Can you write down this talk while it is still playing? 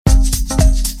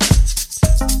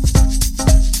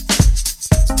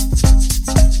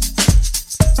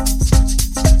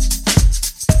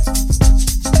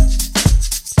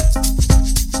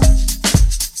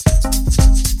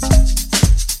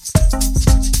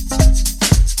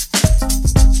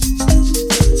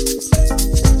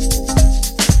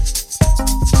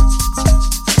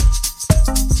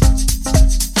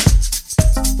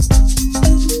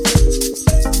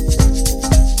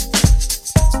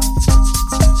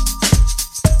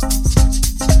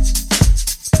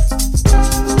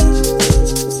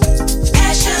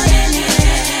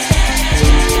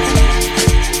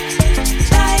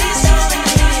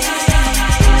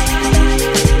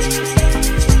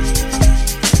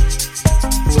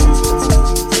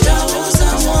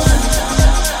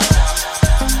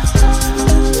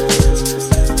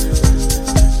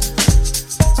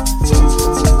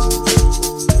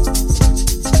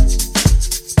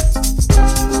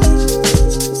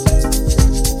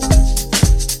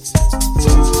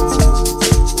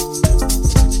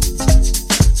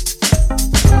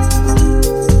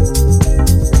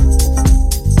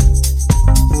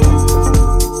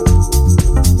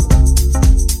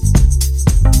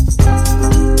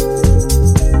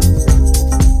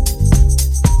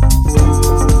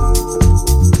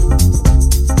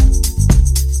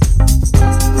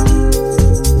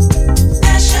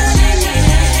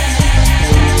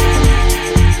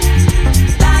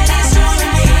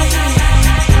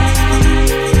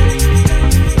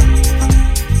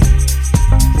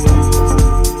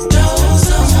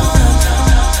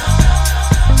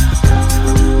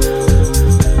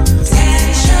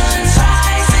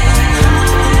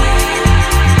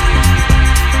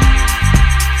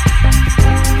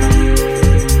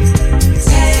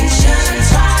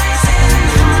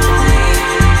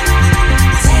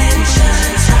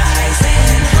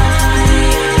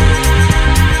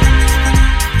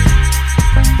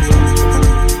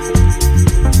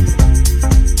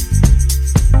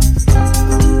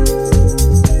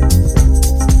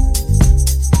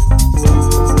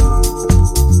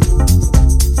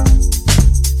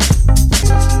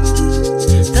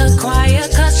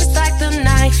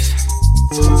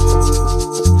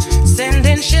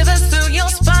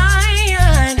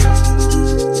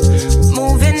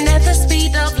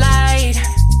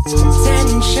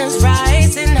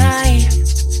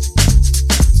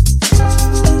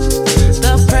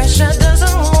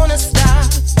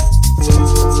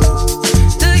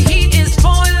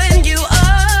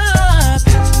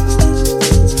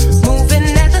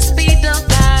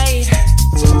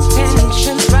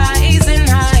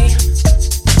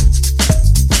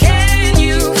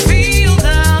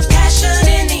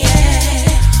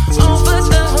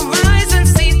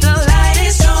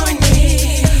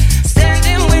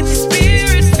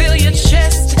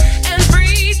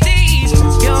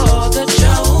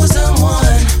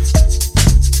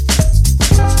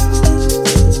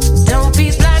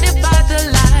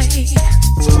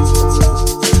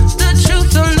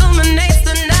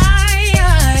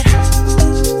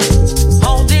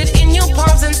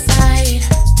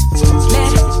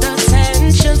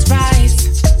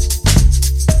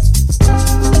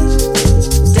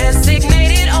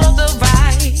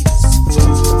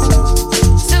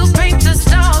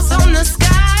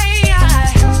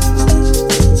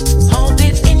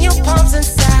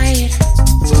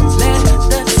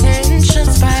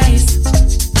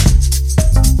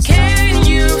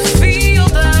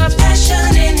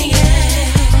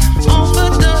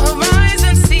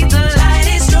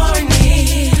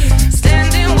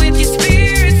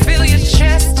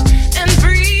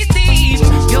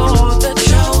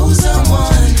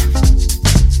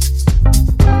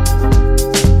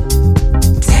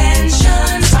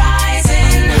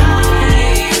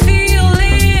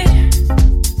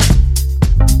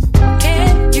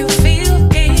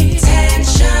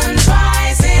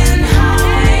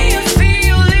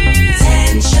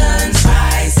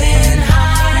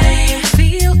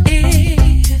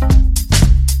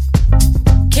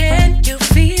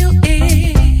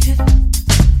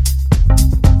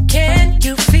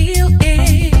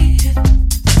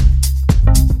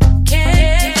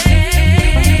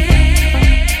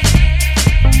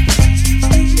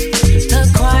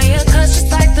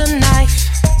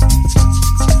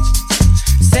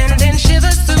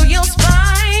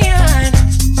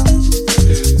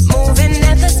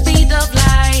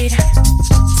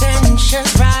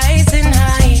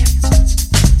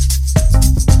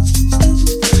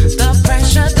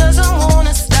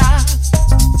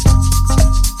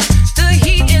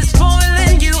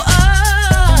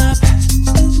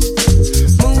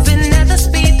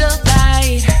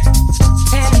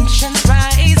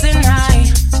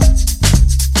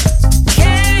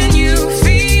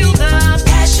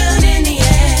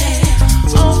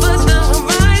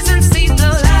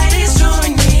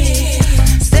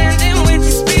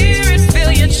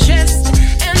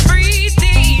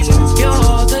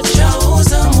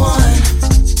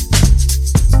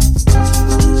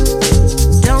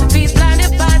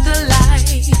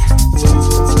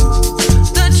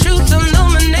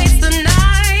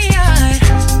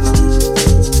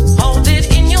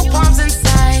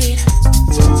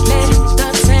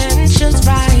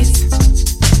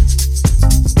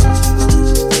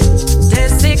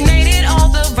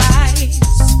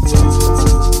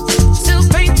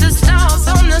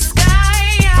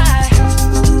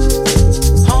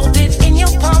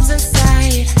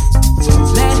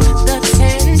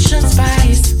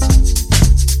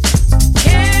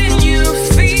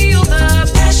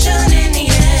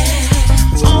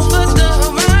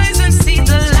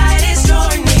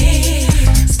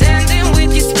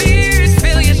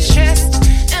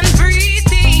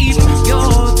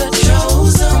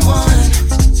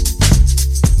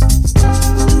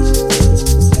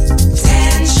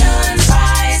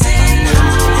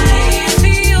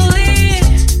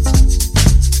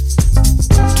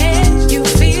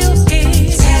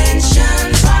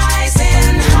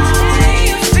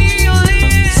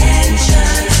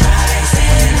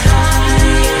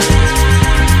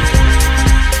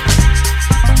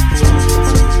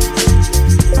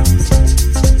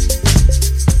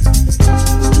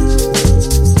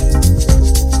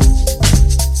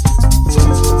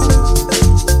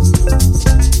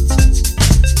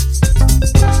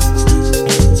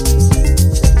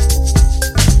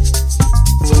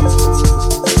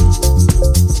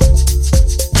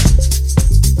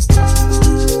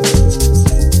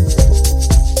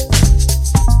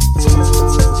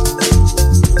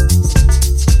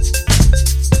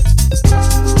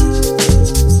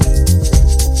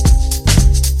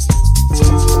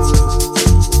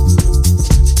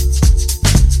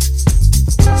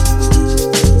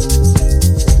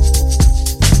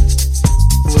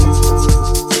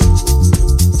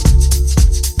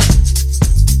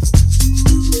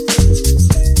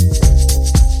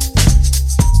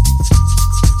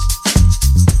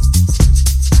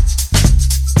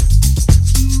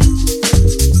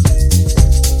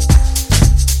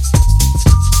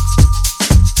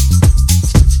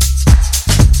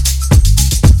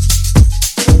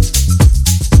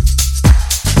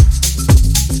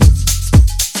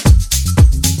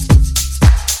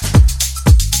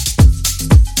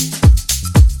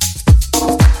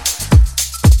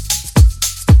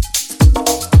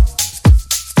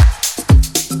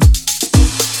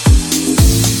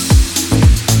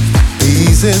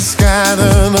pieces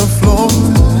scattered the floor.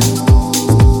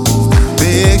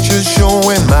 Pictures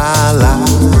showing my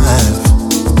life.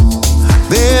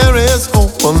 There is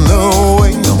hope on the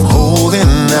way I'm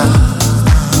holding out.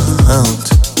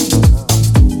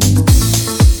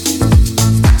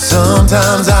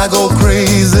 Sometimes I go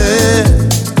crazy.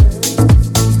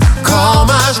 Call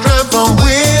my strength from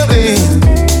within.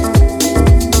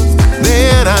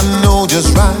 Then I know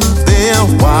just right there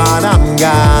what I'm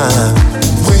got.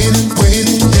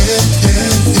 Waiting, yeah.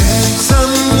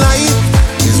 Sunlight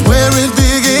is where it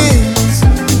begins.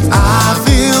 I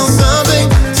feel sun.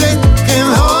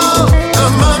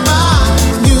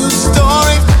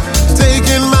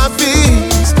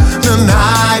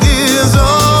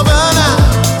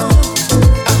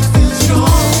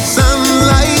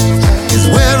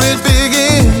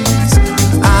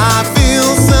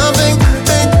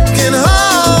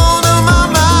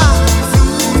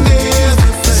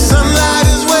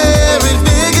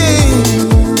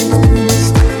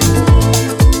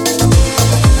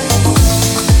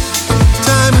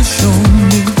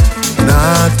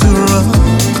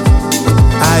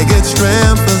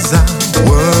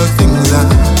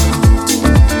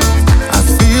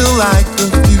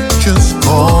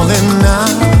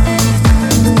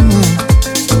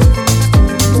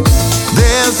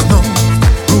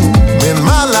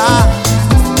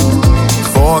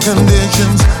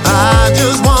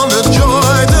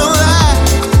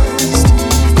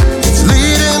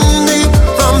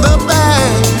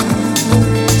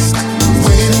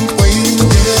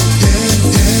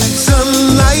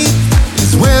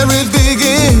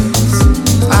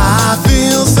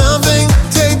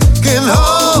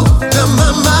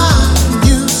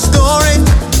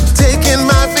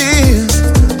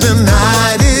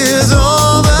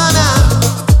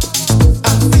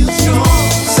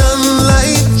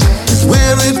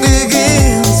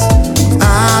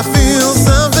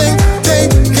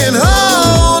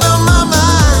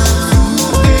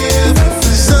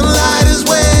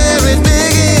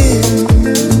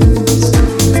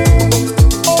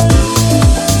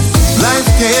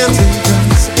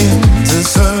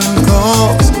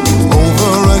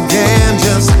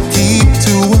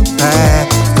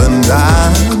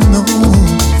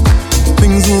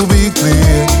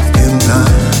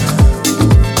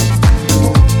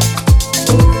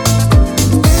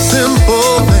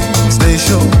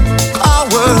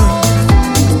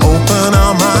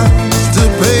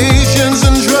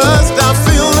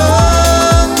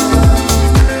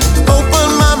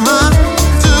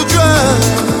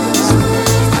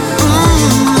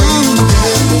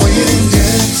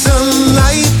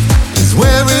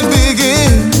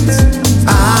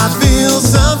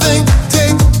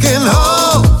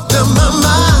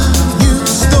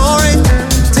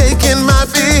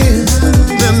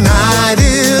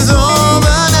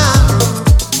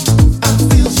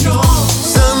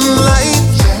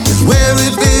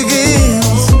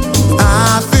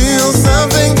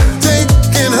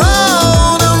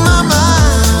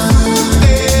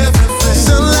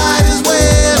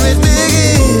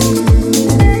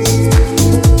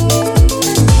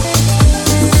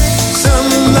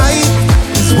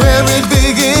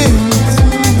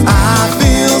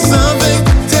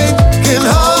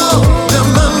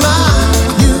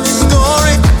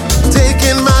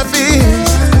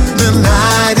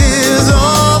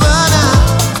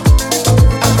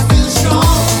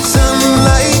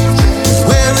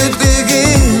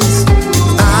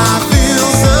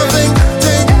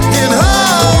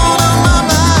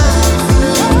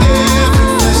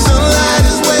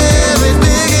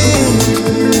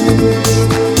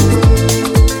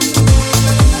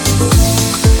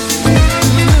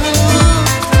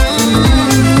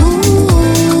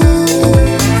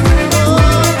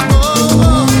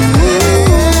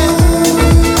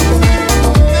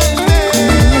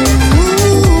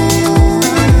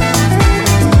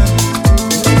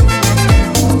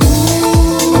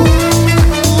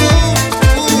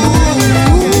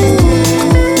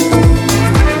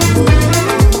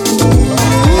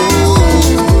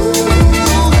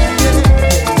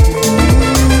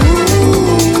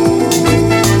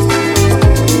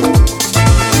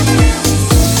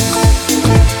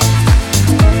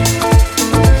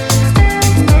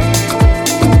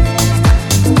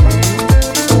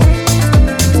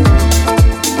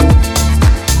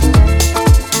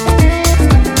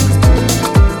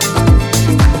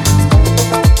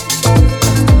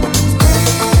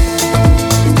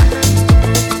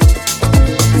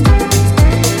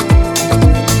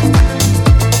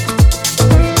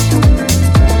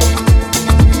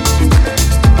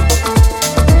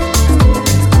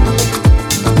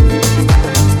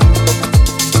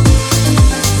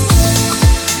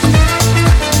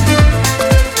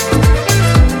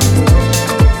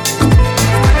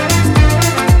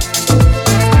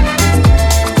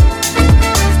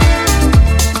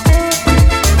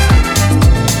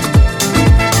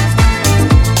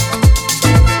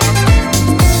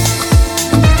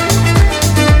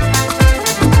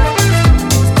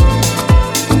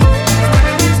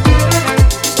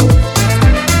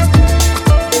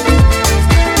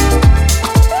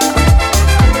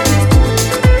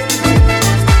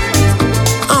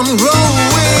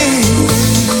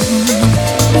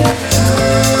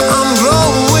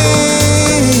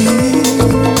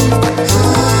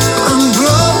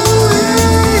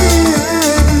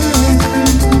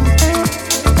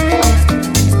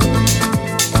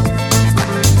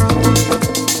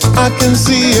 I can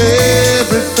see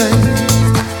everything,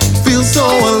 feel so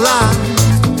alive.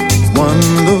 One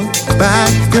look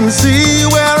back and see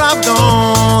where I've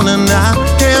gone, and I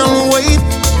can't wait.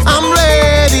 I'm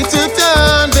ready to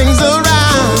turn things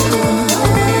around.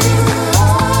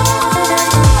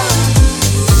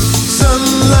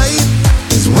 Sunlight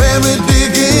is where it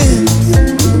begins.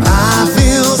 I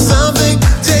feel something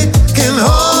taking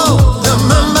hold of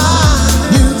my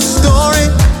mind. New story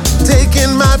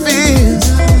taking my fears.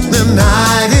 The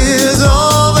night is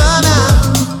over now.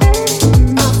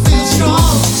 I feel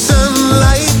strong.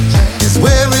 Sunlight is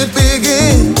where it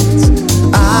begins.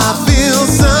 I feel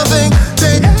something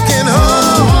taking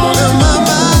hold of my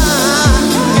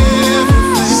mind.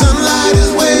 Sunlight is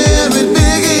where it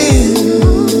begins.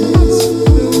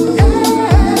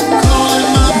 Calling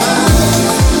my mind.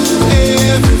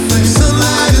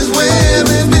 Sunlight is where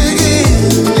it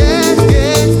begins.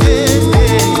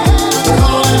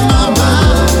 Calling my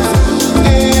mind.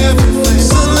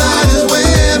 Sunlight is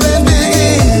where it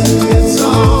begins. It's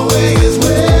always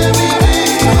where it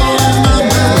begins. Calling my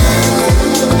mind.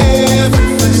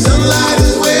 Sunlight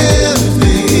is where it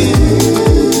begins.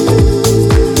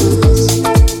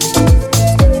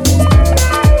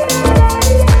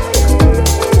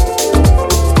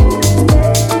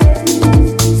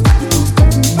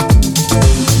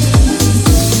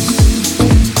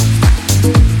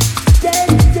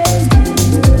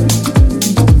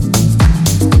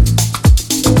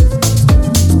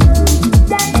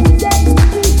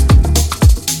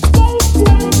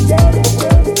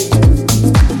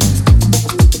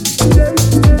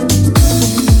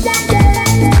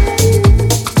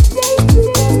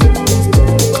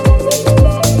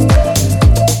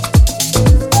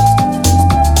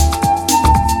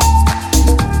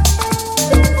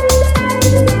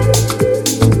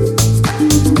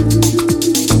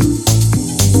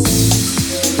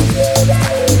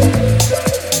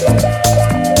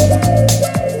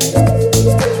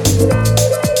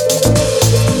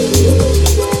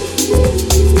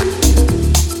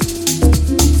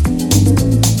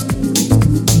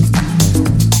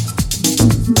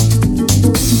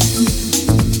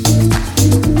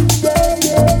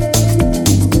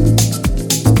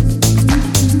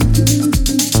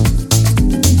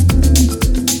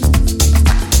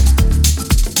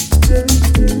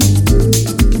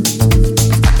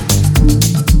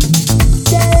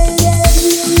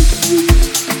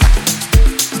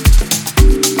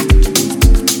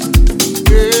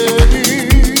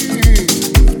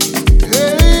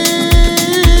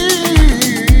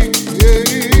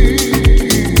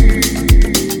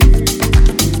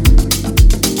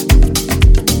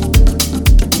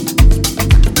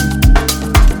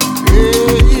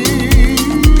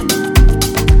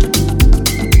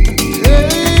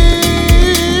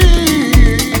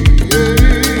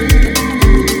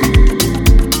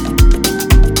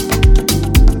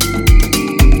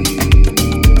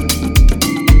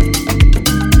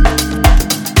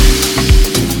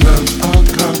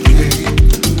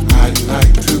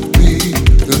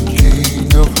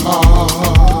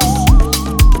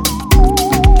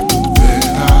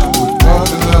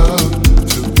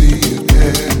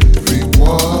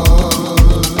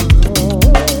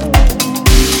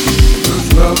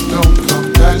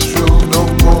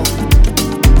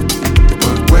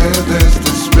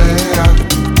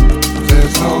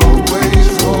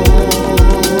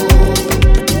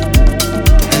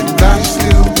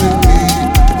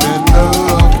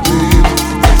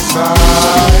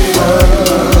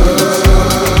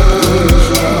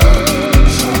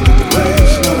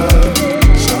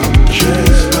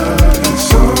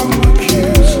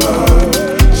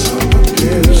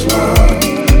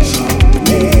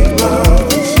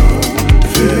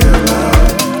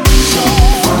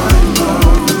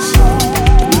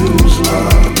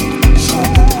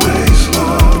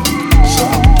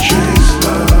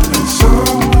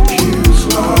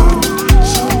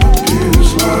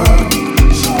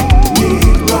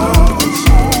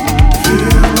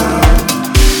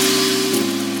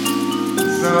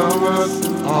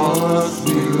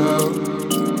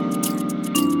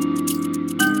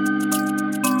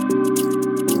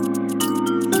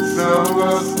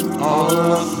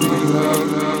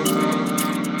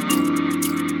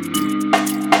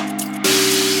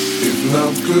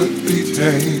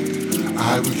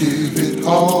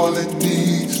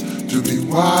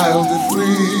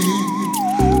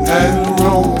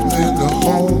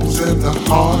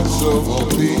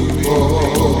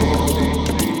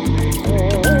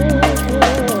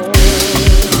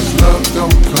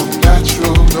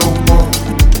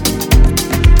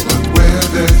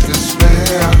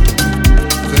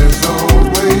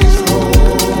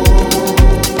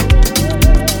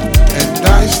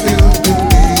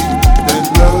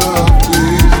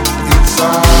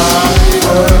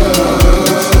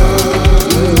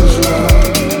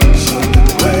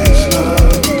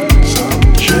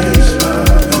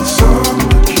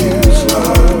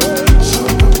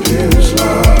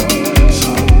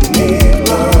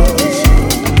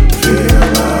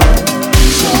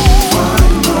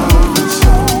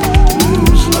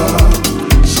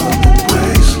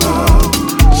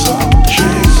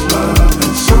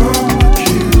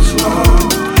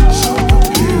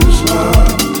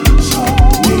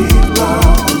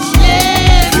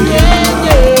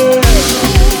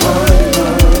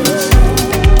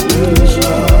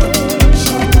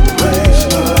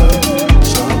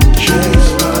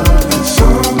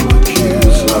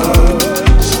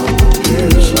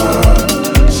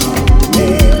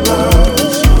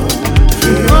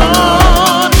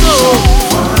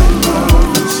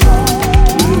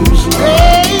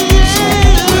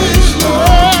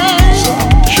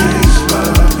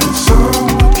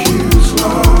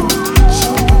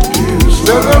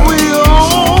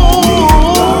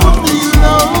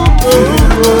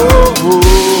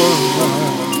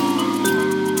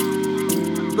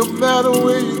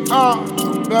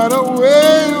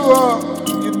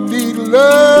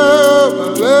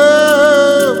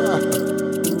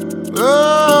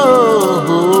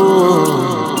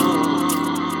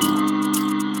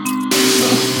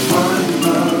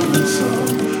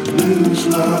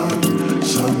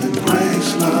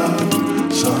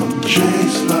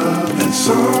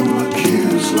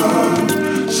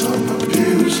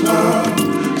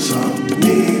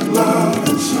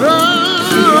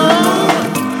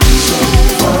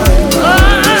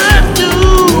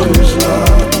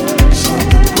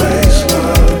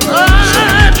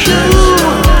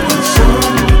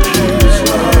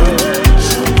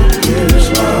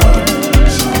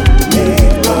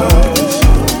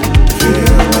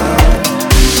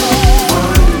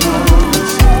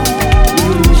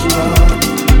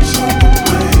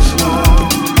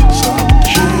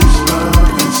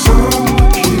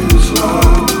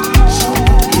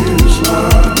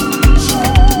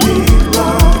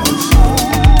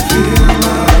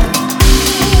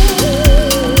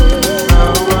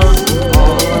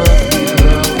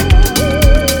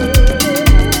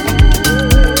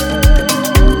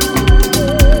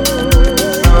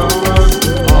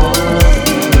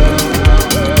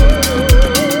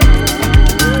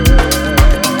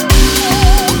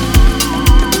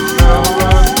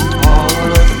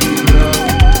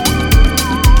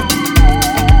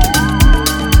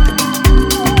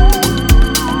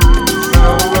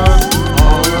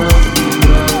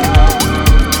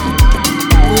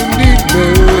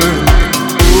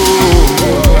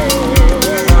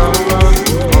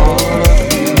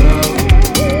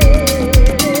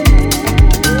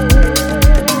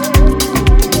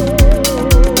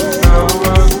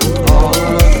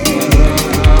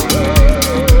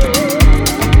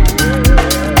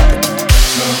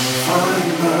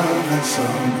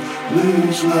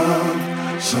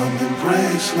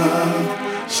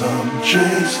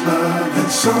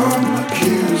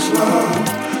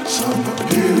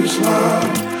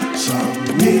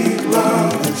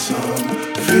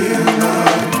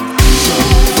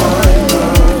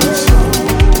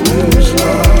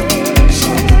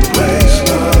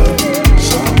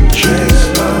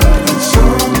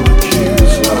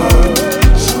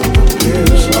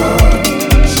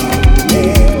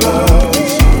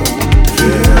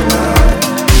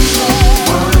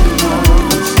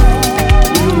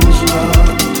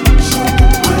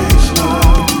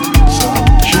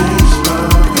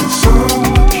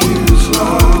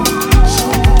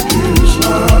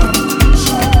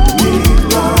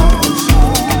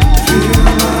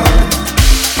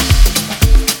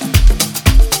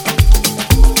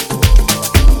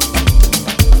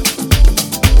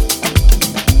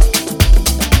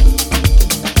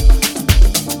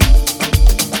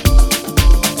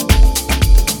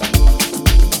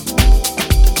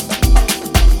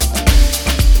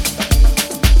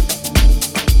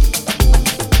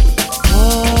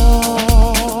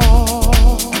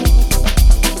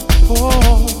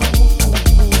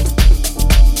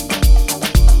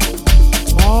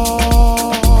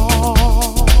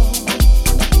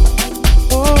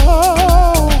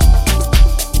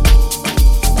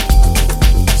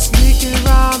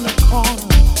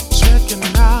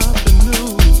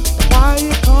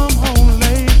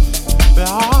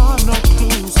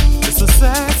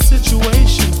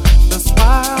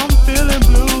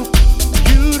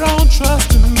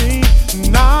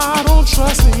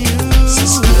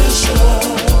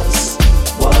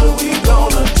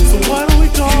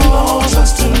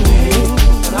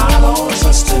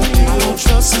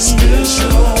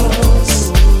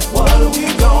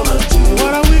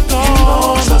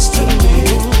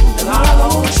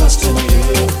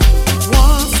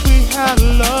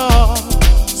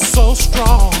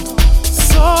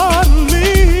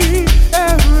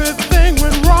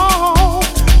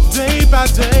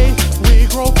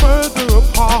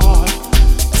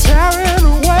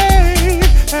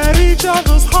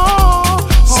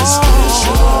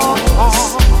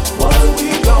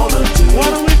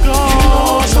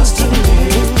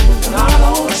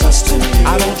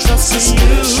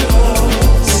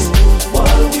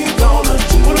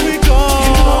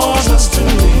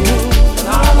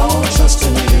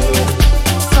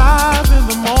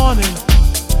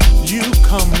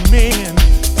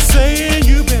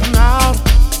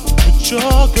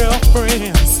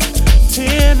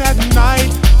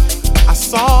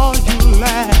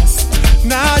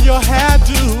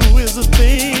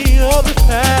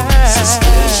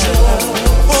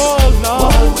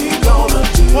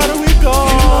 What are we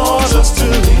gonna do?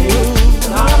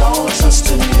 And I don't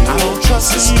trust in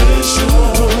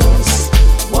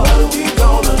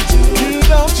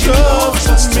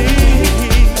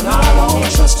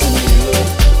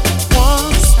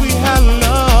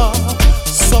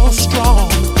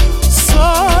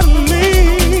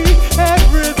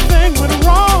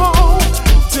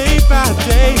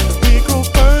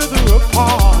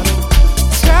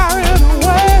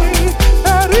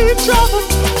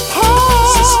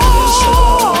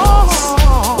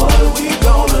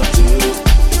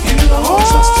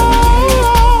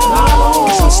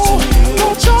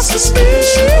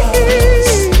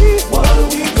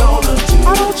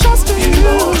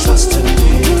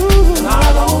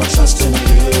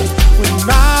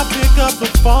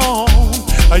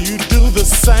You do the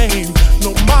same,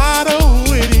 no matter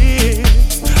who it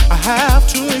is. I have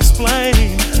to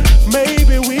explain.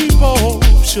 Maybe we both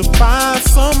should find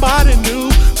somebody new.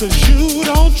 'Cause you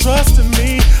don't trust in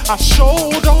me, I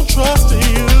sure don't trust in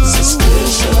you.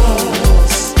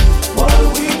 Suspicious. What are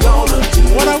we gonna do?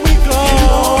 What are we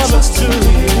gonna do?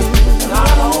 And I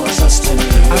don't trust in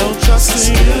you. I don't trust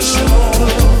in you.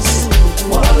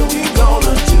 What are we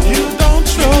gonna do? You don't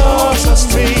trust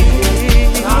me.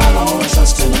 And I don't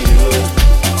trust in you.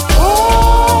 Oh,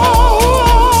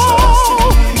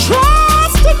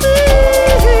 trust in me.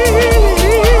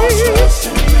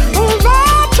 Oh,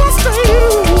 Lord, trust in you.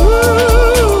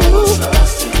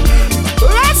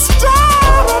 Let's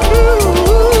start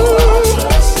anew.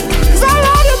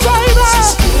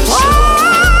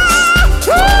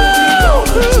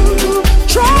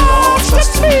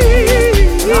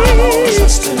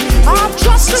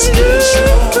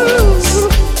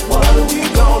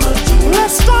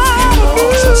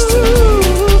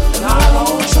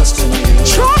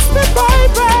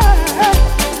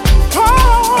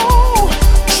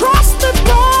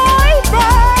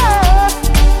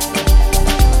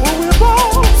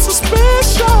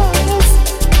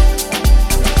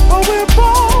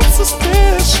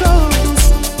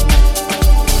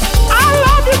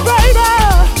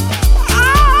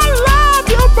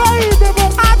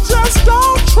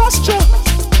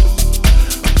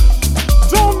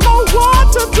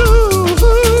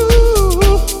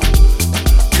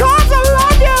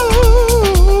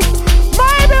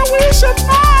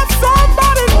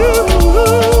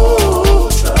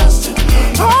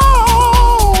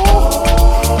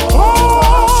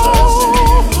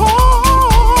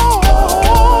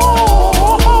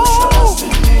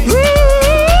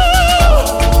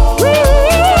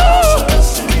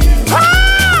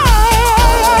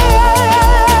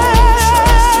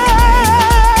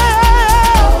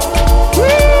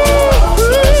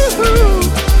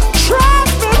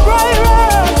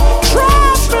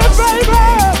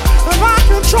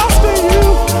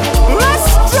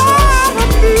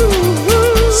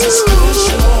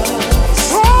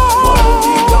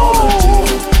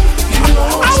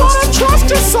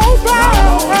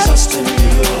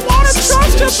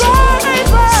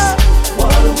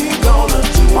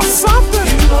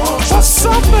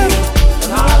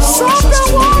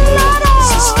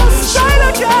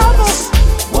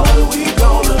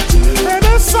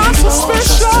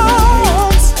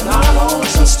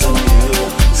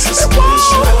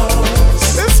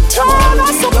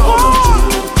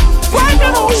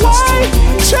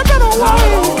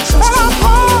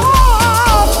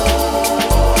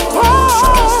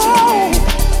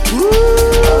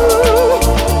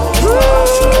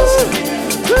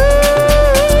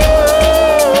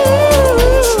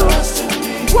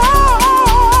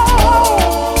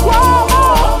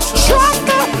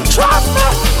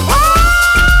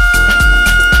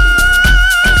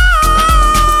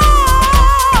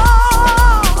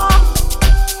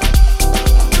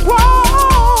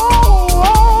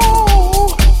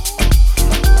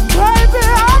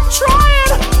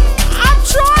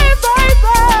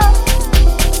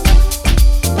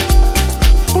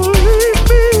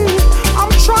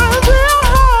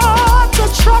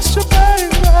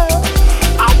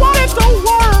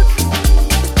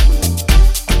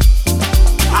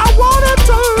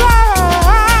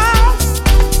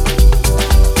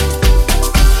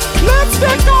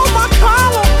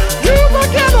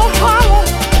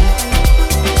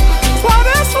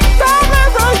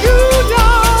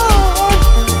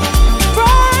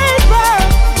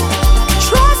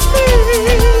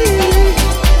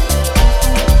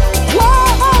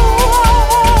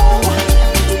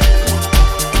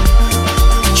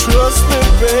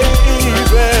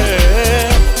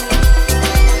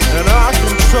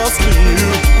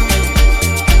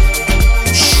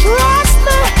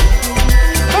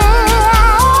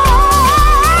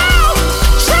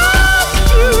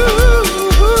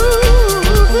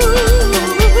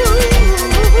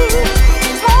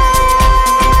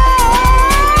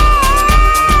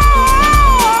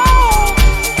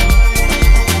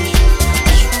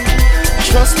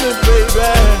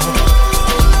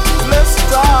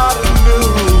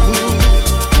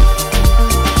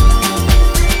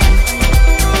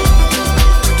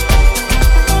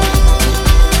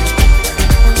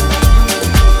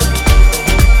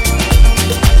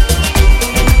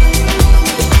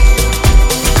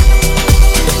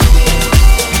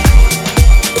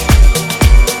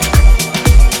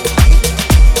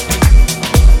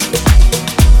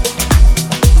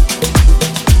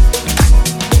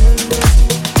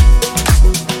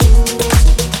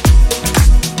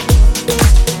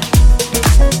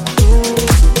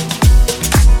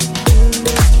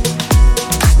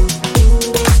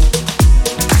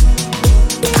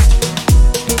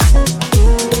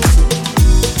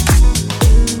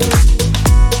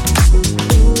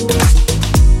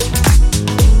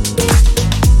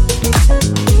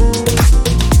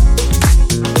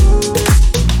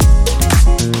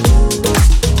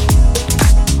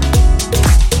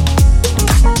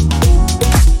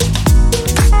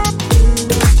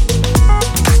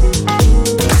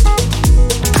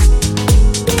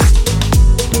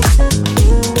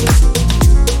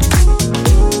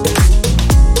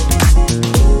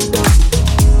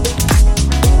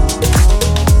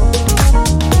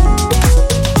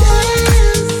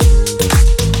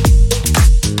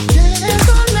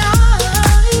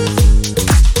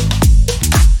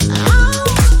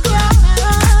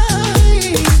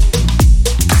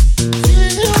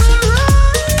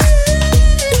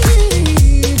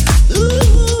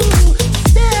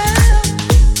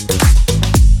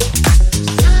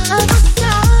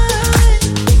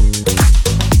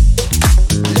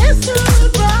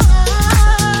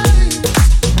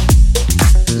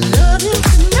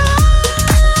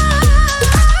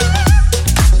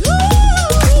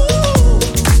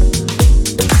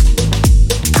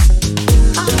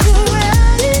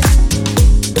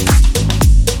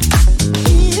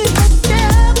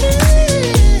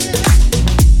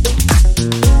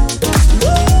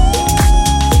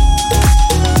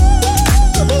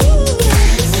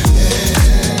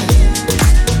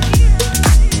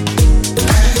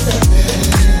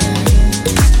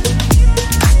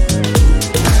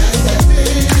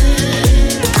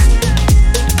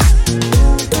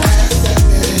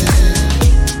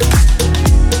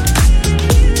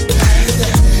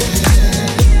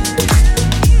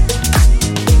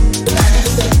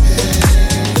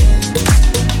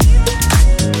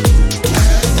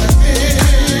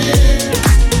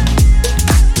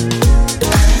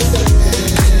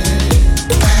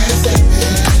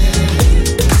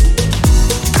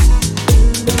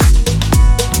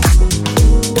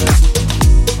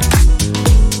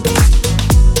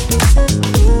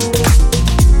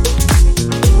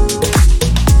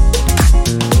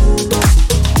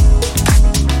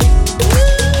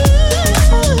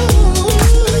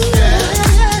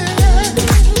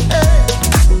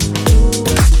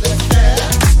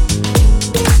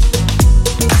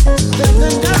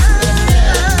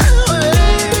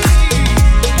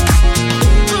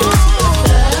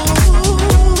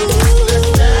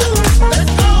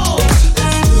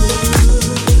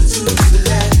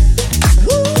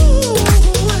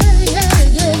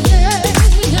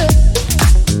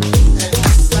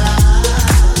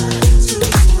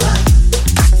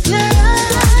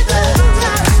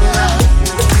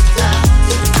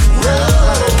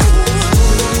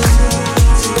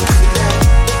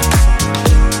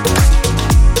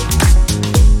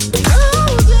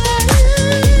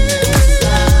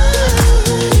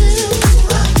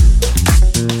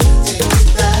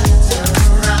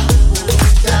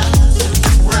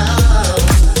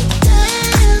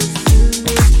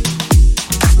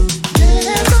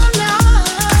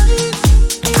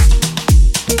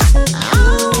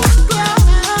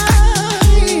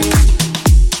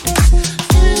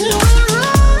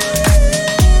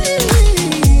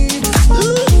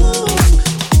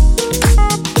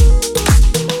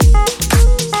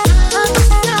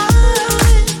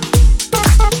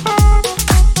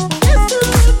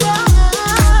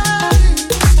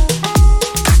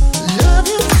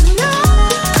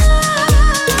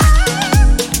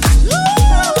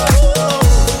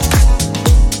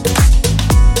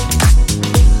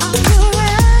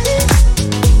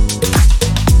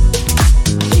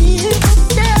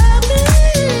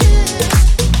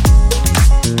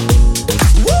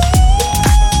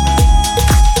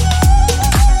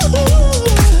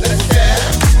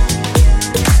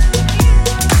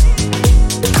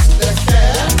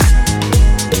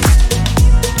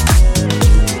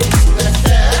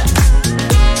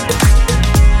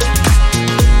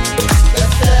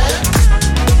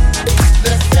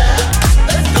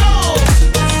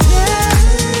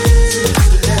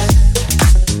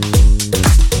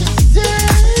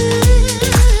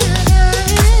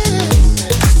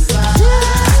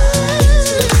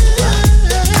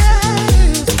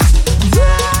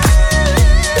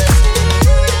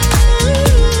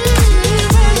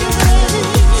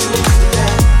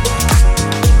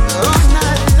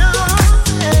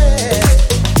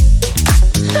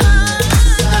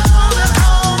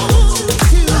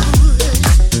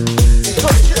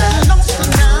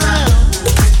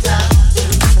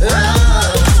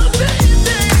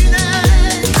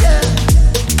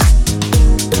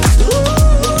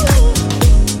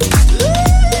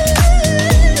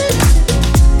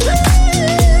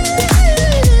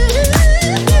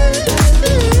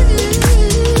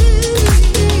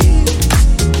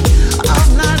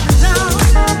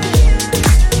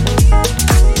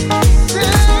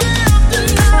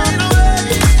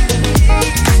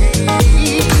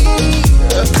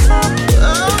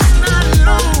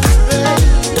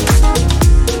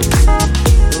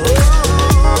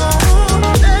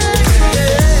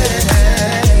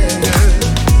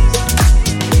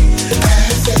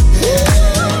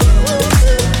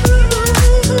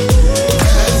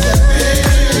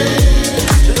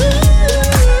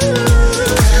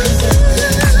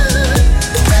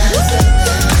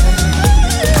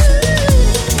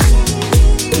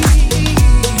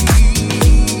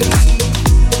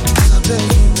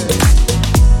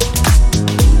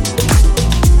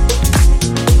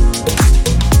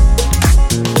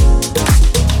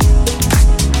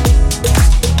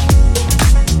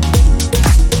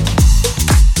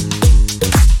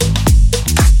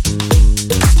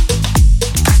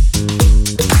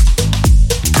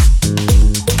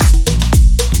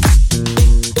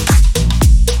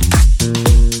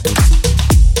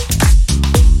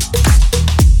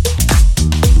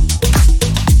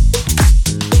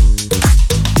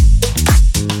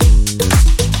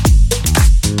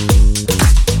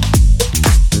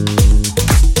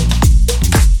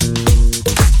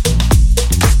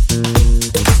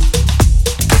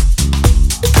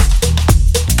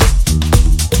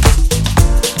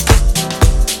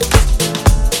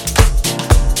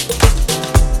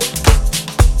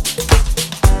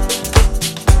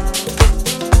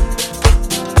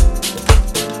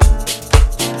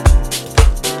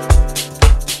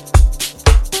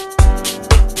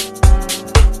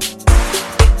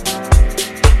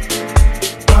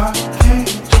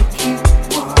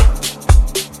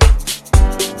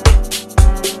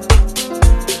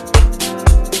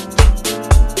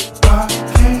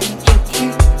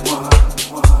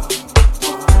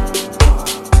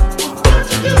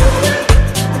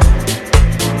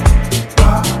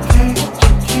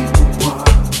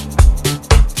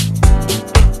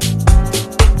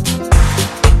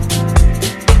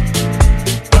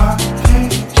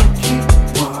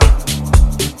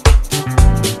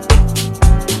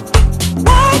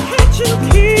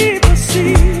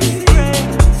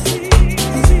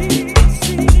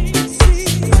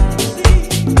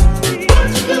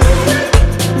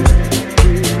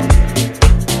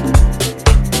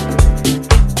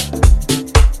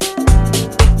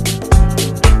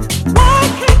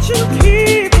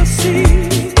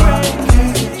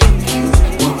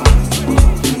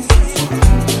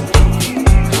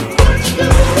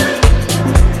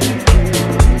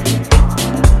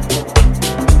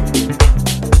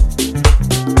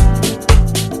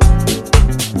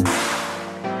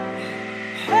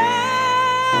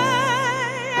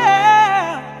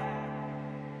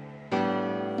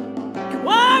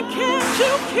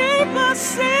 keep a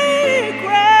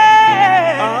secret.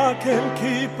 I can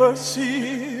keep a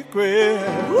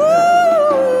secret.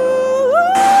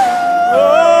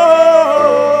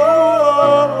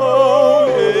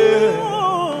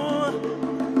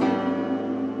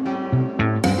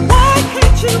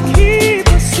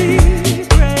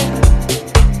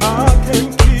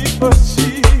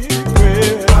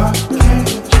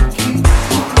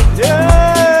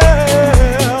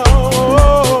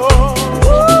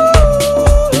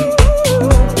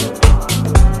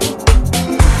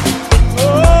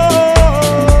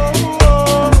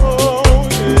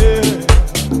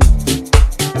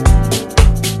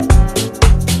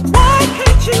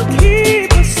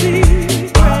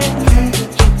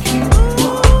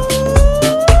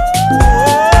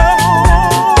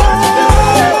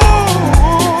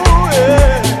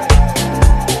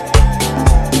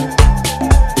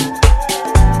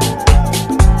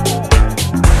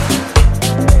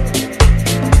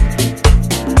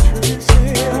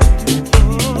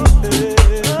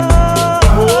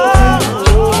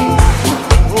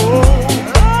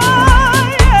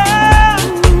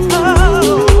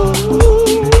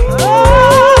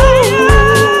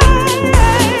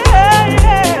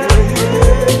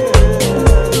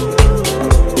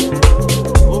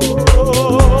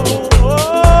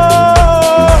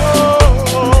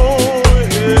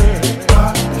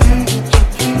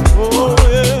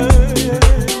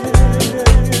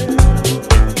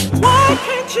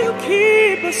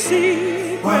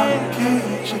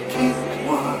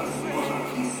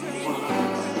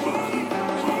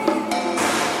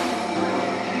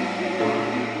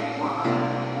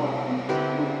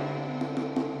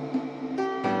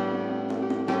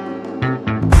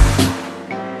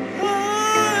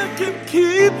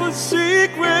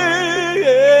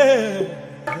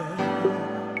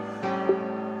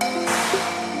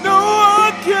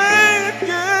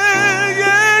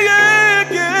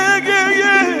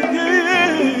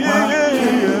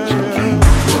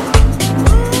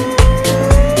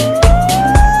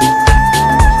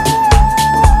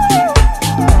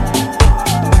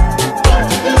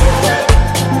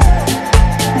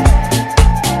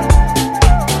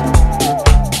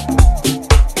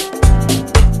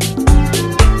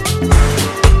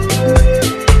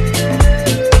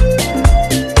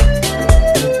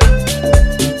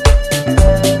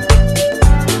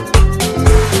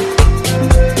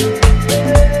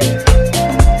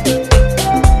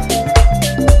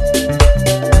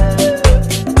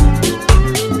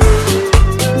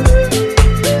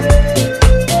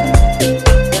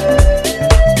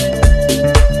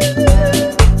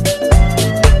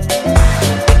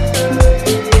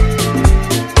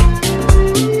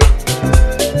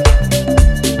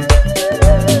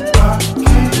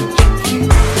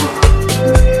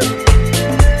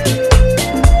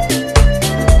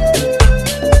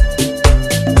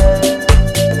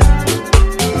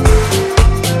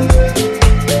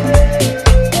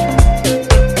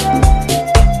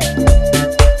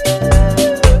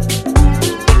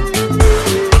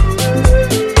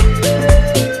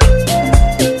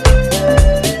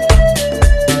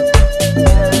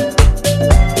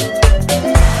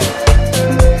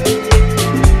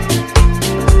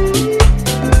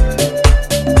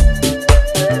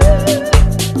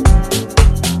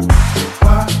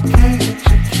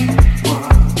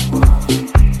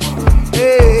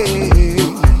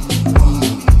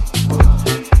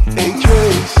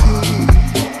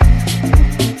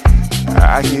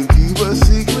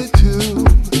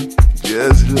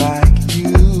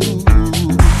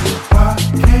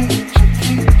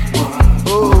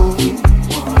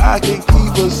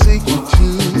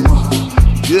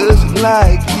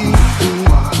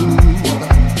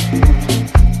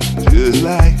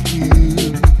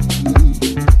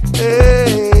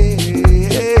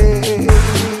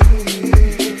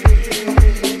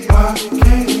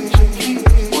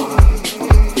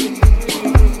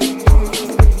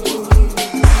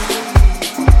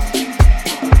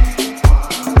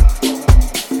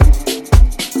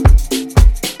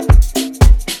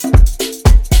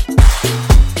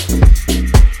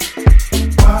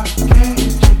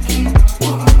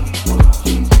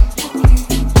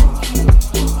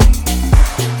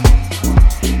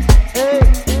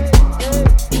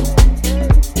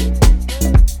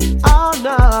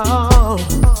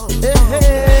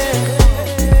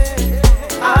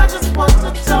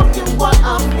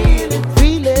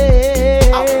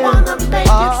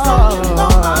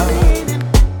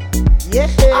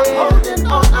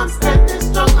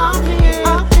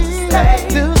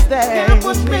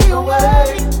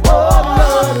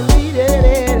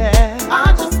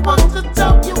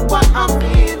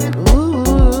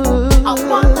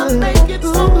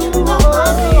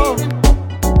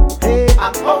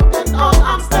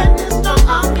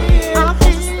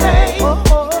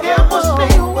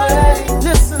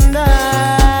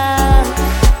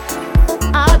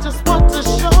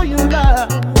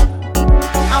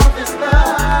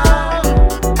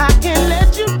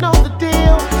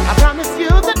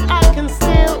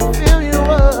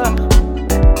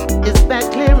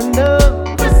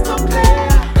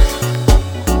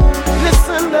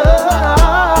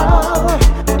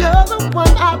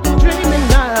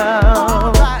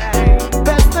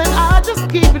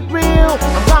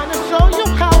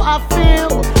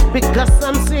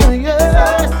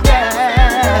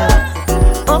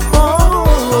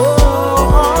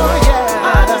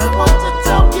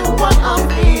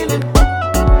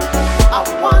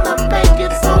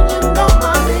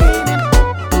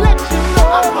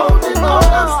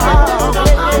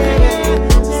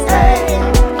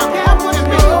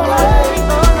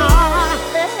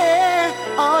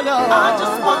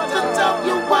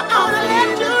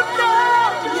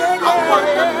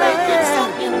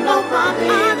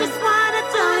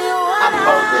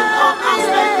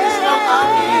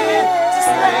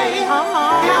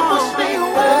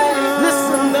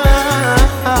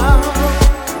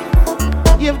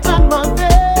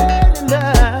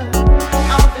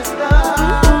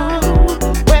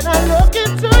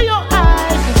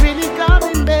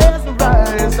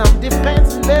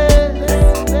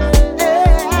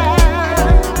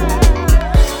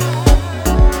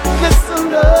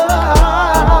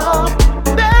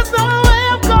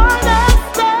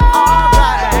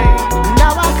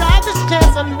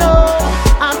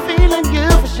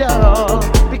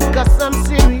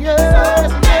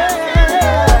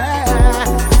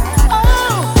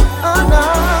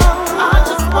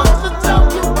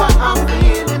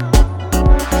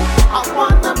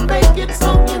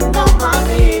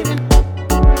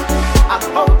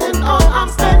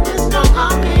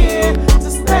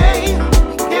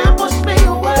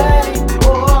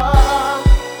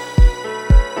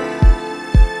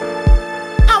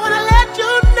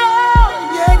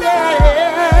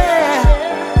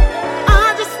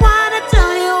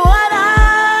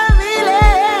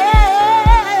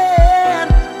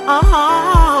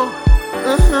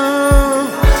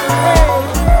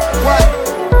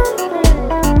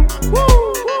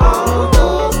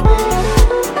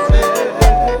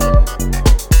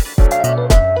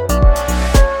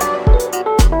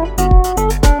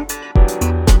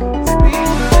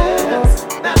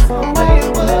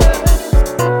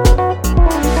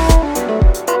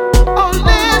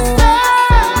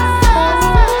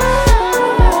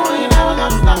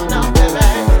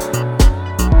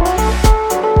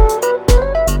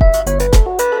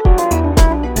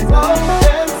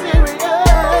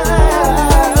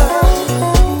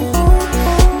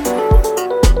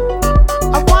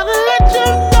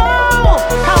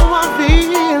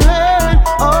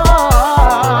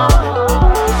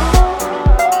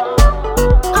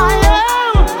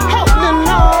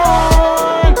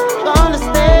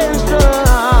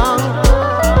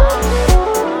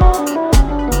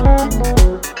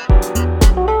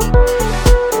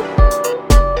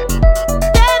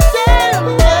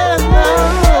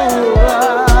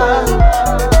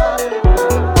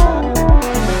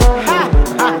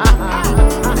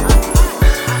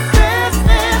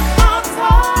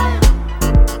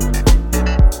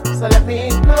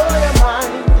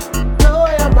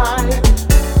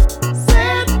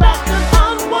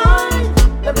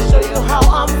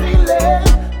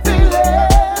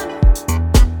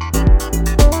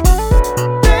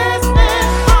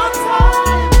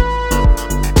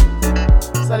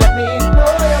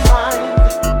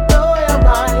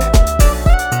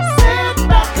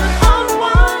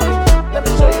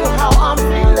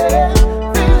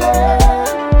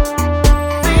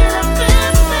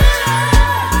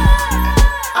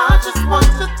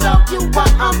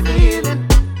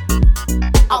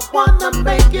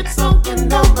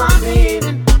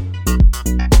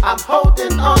 I'm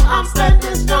holding on, I'm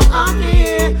standing strong, I'm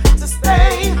here to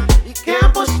stay. You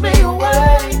can't push me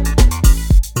away.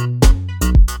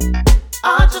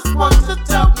 I just want to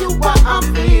tell you what I'm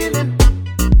feeling.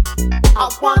 I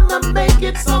wanna make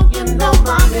it so you know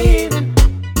my meaning.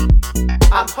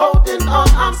 I'm holding on,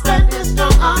 I'm standing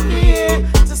strong, I'm here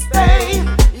to stay.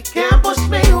 You can't push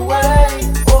me away.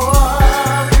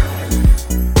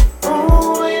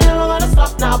 Oh, you never gonna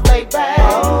stop now, baby.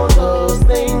 All those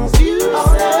things you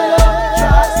said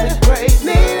drives me crazy.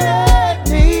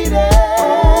 Need it.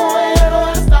 Oh, you never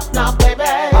gonna stop now, baby.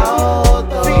 All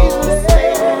those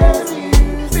feelings you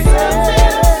feel.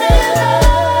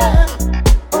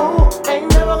 Oh, ain't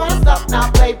never gonna stop now,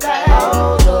 baby.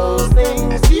 All those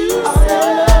things you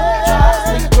said drives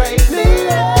me crazy.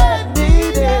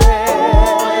 Need it.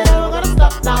 Oh, ain't never gonna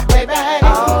stop now, baby.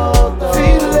 All those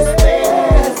feelings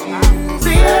you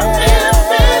feel.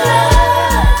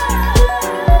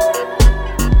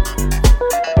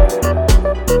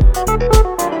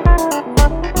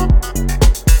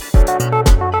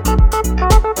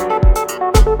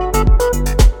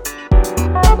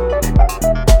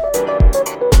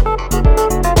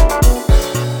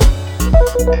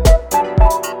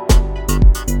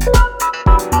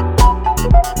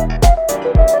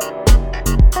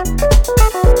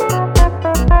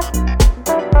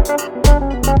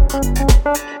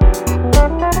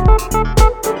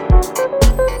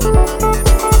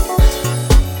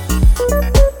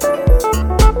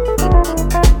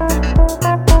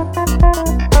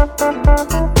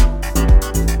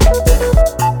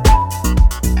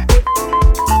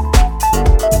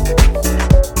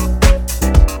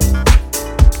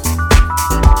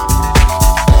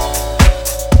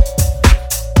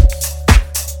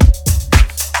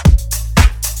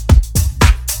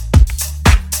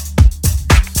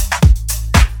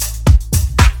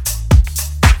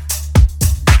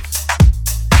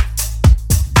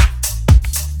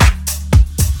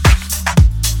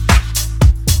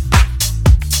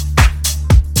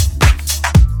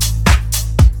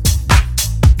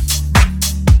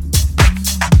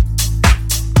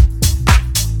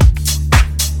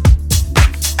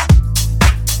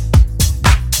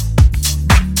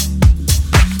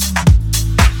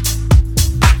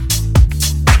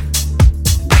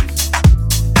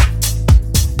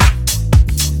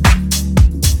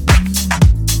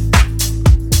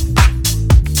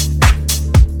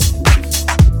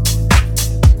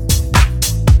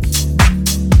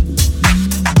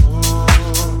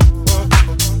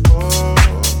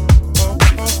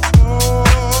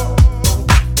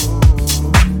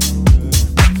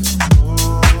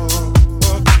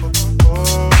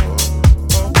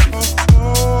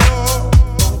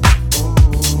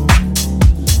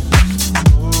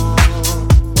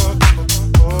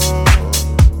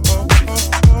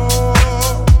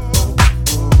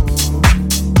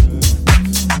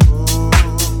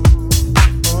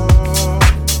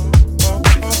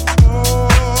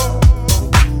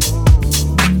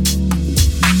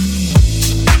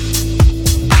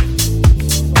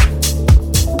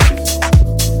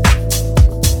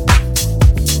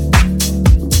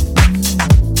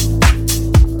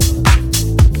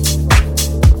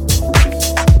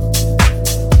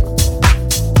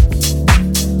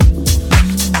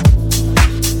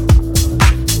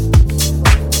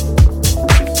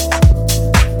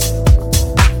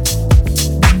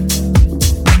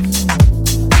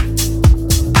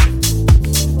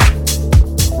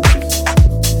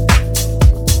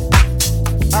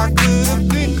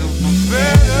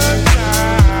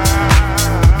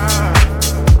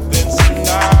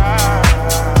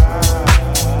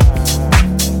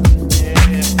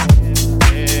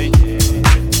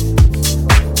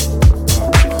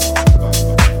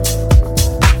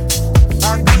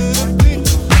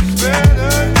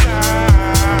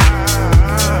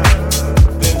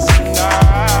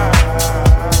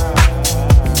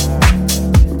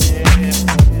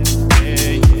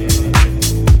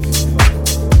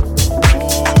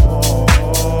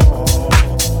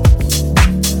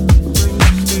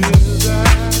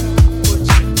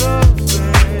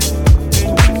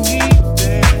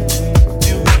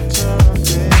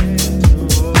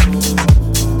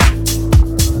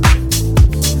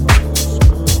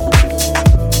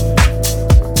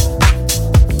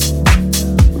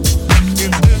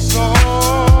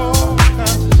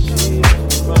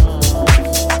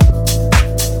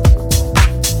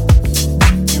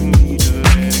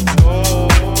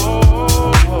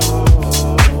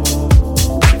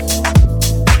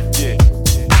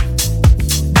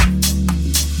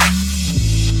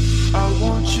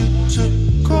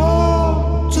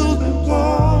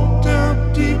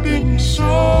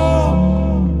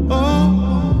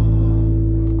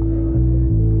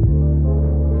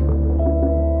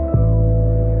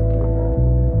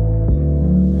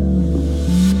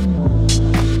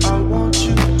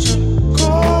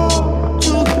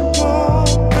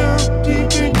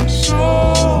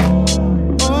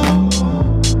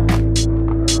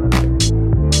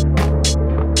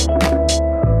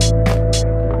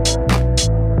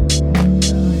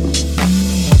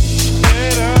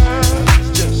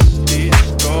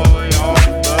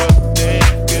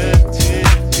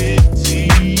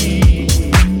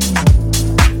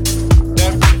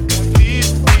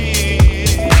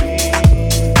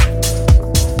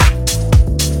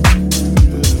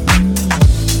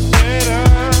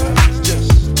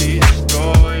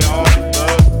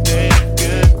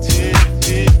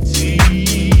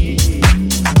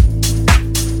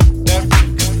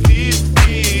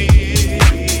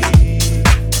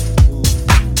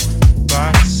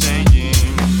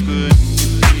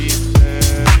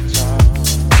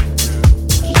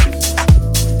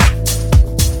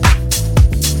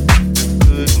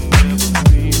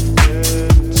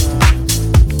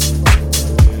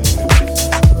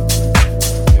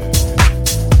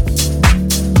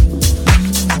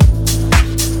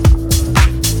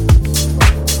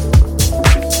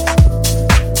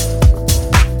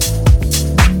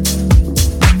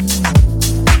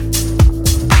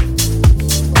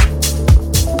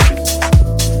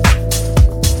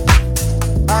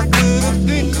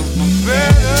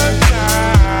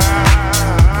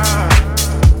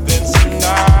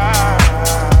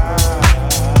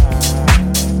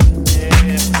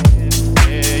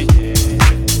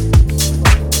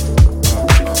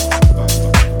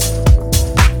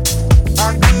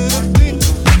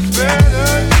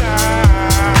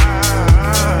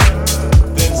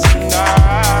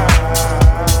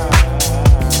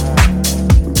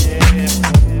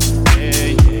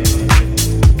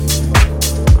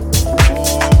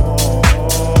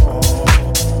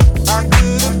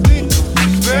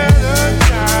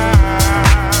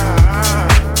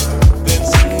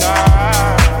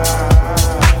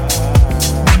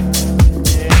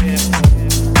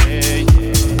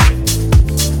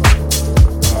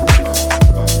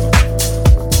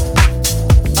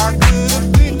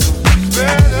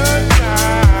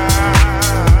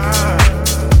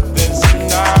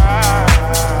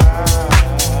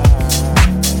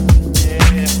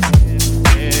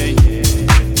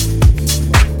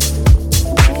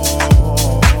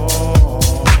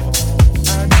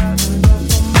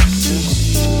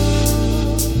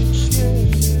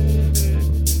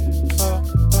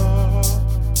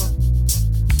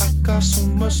 So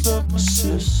much love my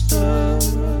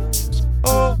sisters.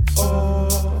 Oh,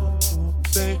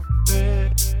 baby.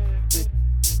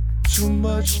 Too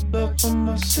much love for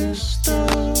my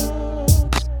sisters.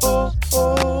 Oh,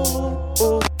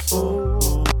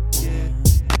 yeah.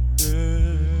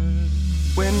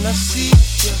 When I see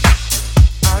you,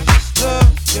 I just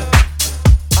love you.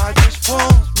 I just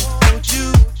want to hold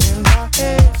you in my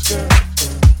hands, girl.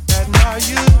 Admire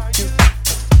you,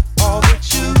 all that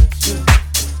you do.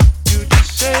 You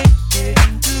just say it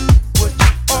and do what you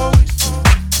always do.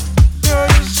 Girl,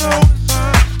 you're so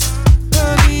fine,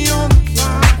 honey on the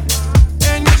line,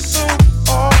 and you're so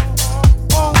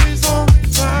always on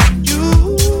time. You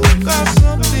got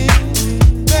something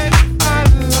that I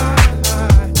like.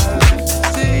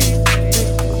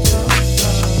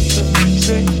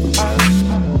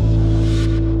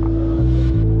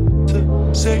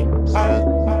 Say I.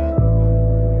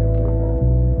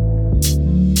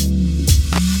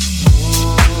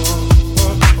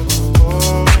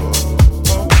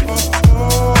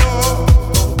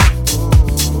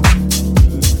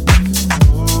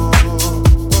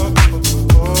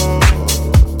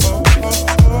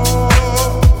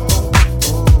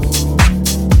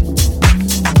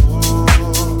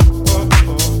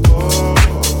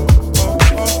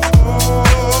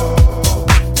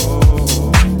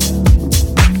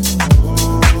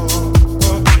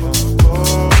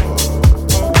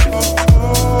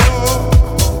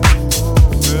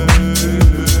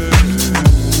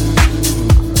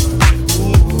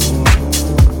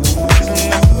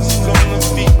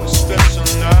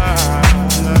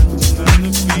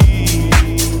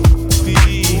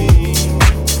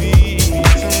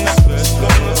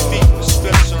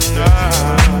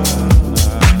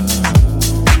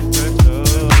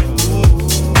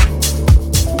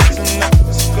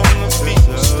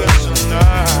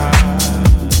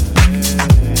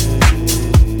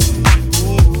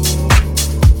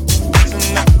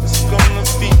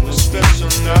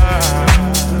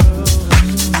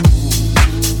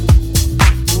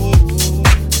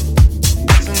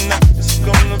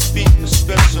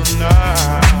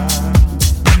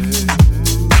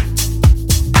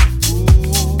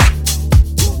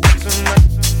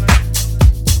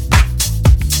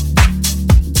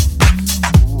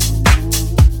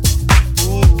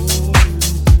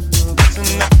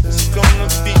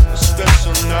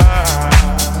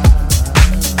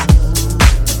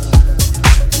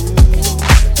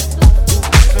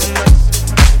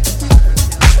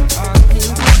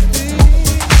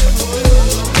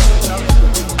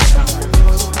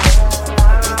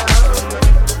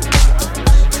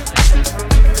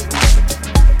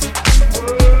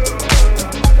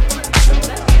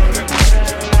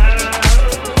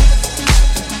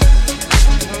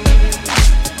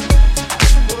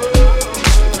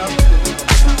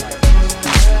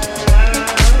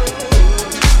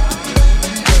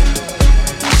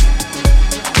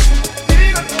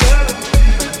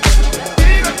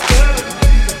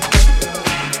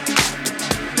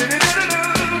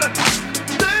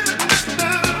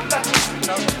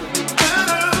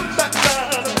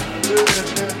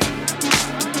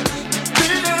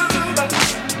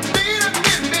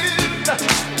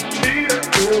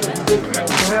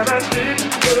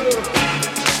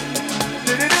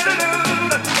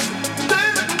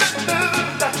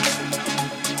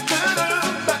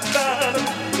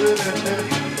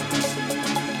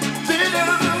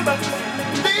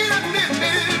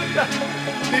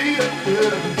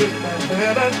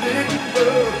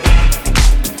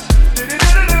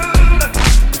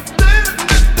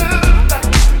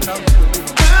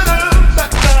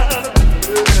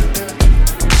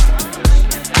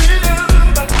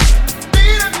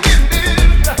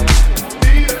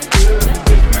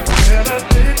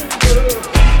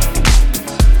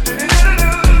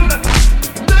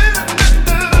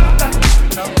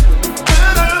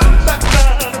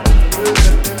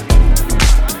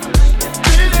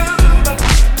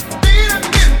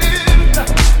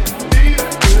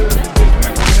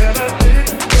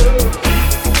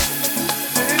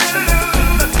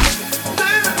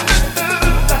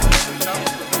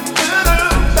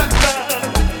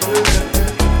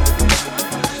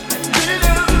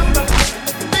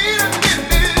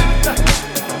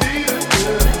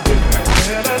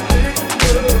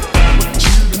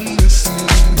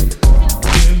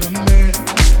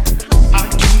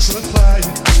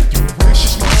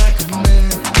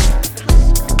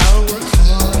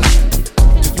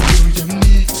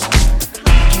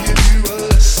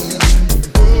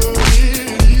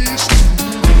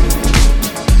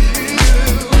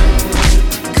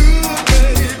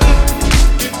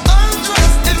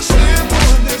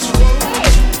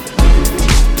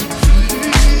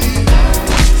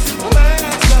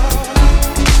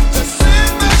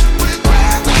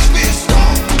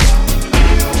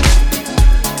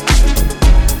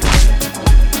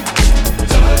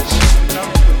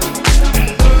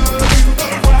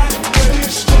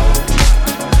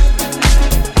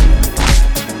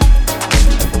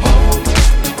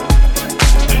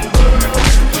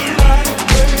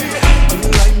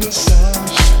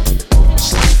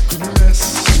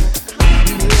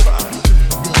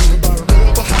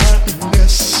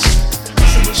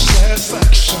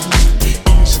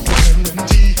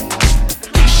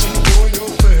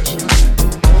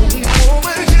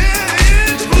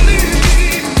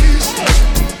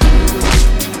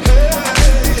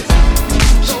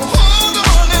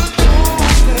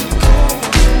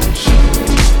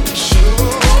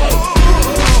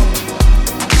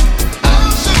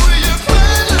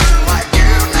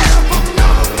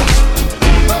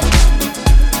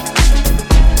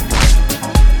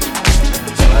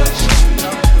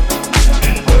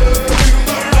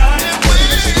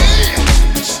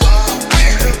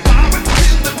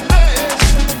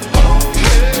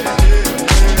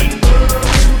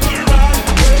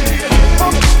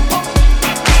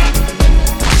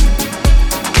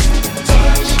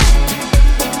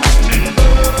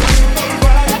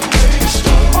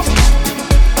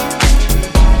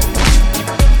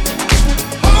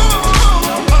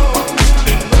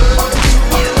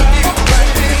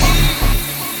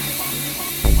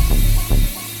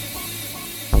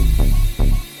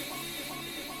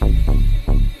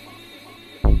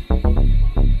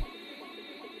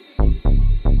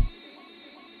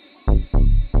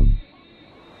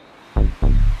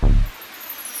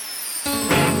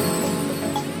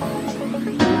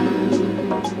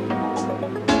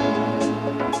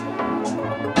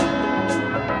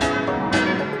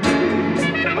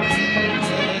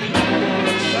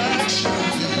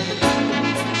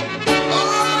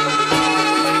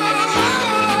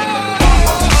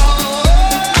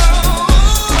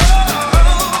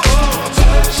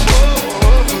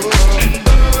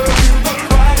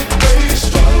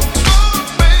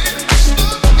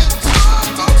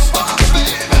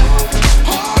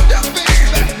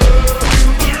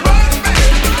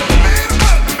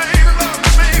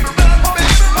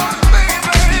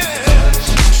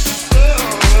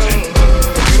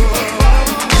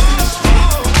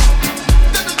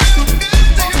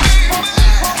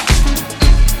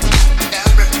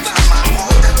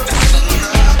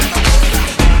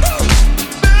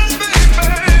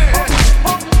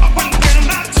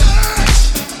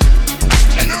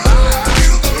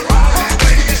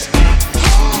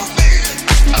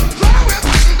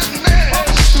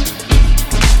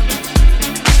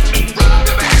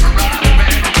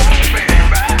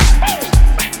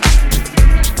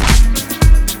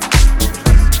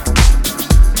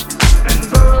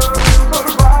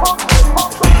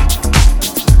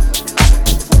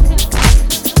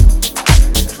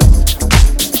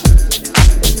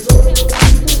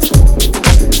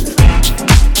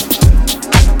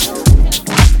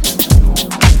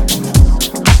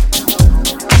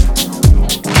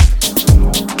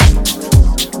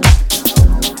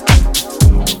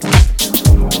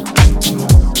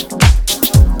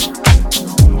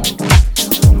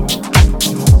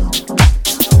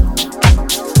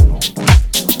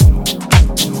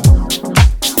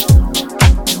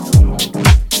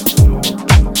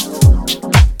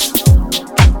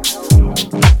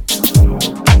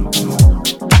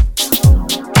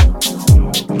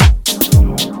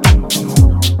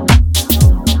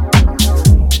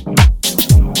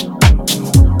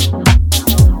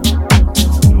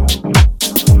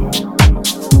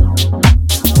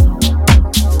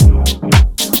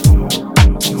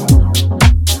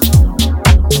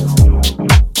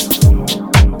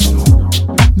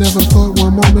 Never thought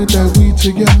one moment that we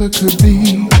together could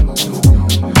be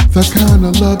the kind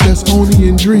of love that's only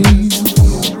in dreams.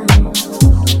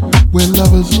 Where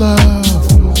lovers love,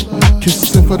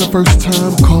 kissing for the first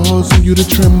time, causing you to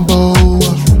tremble.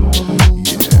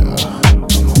 Yeah.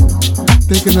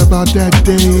 Thinking about that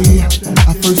day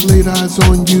I first laid eyes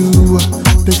on you.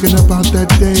 Thinking about that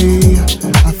day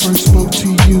I first spoke to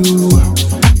you.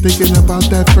 Thinking about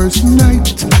that first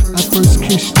night I first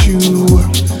kissed you.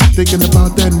 Thinking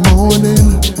about that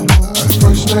morning,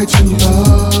 first night you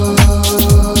love.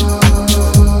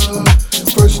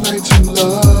 First night you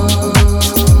love.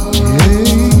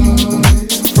 Yeah.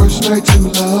 First night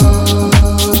you love.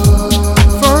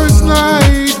 First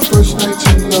night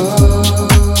you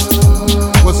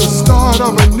love. Was the start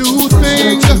of a new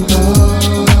thing.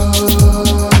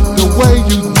 The way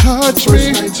you touch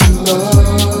me.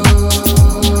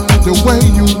 The way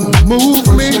you move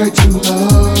me.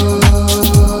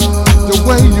 The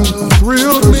way you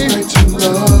thrill me.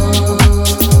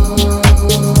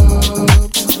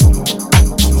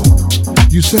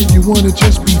 You said you wanna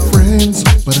just be friends,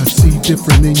 but I see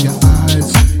different in your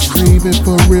eyes. Craving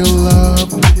for real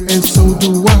love, and so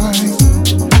do I.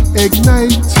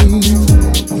 Igniting,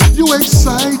 you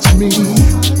excite me.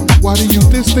 Why do you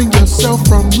distance yourself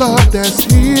from love that's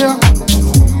here?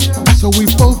 So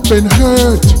we've both been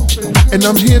hurt, and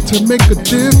I'm here to make a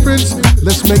difference.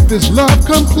 Let's make this love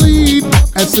complete,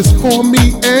 as it's for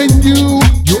me and you.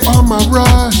 You are my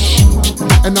rush,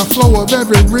 and the flow of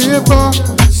every river.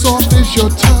 Soft is your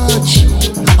touch.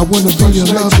 I wanna be your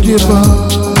love giver.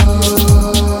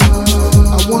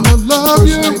 I wanna love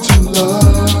you.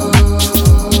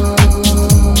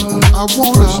 I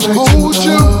wanna hold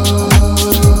you.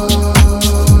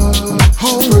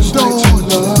 Hold on.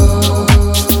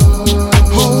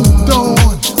 Hold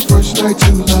on. First night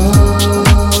you love.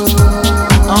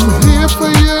 I'm here for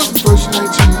you. First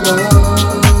night you love.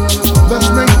 Let's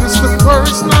make this the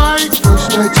first night. First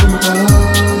night you love.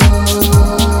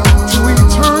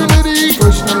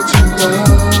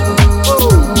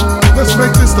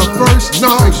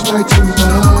 First night you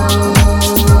love.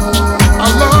 I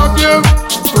love you.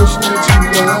 First night you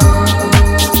love.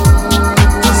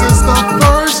 This is the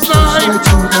first night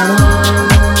you love.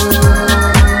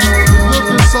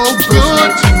 Looking so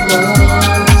good.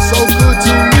 So good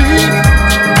to me.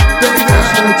 Baby,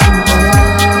 first night you love.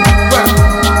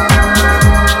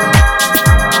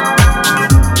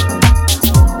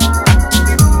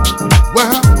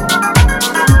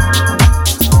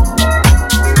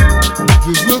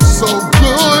 You look so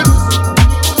good.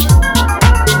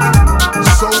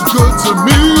 So good to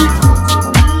me.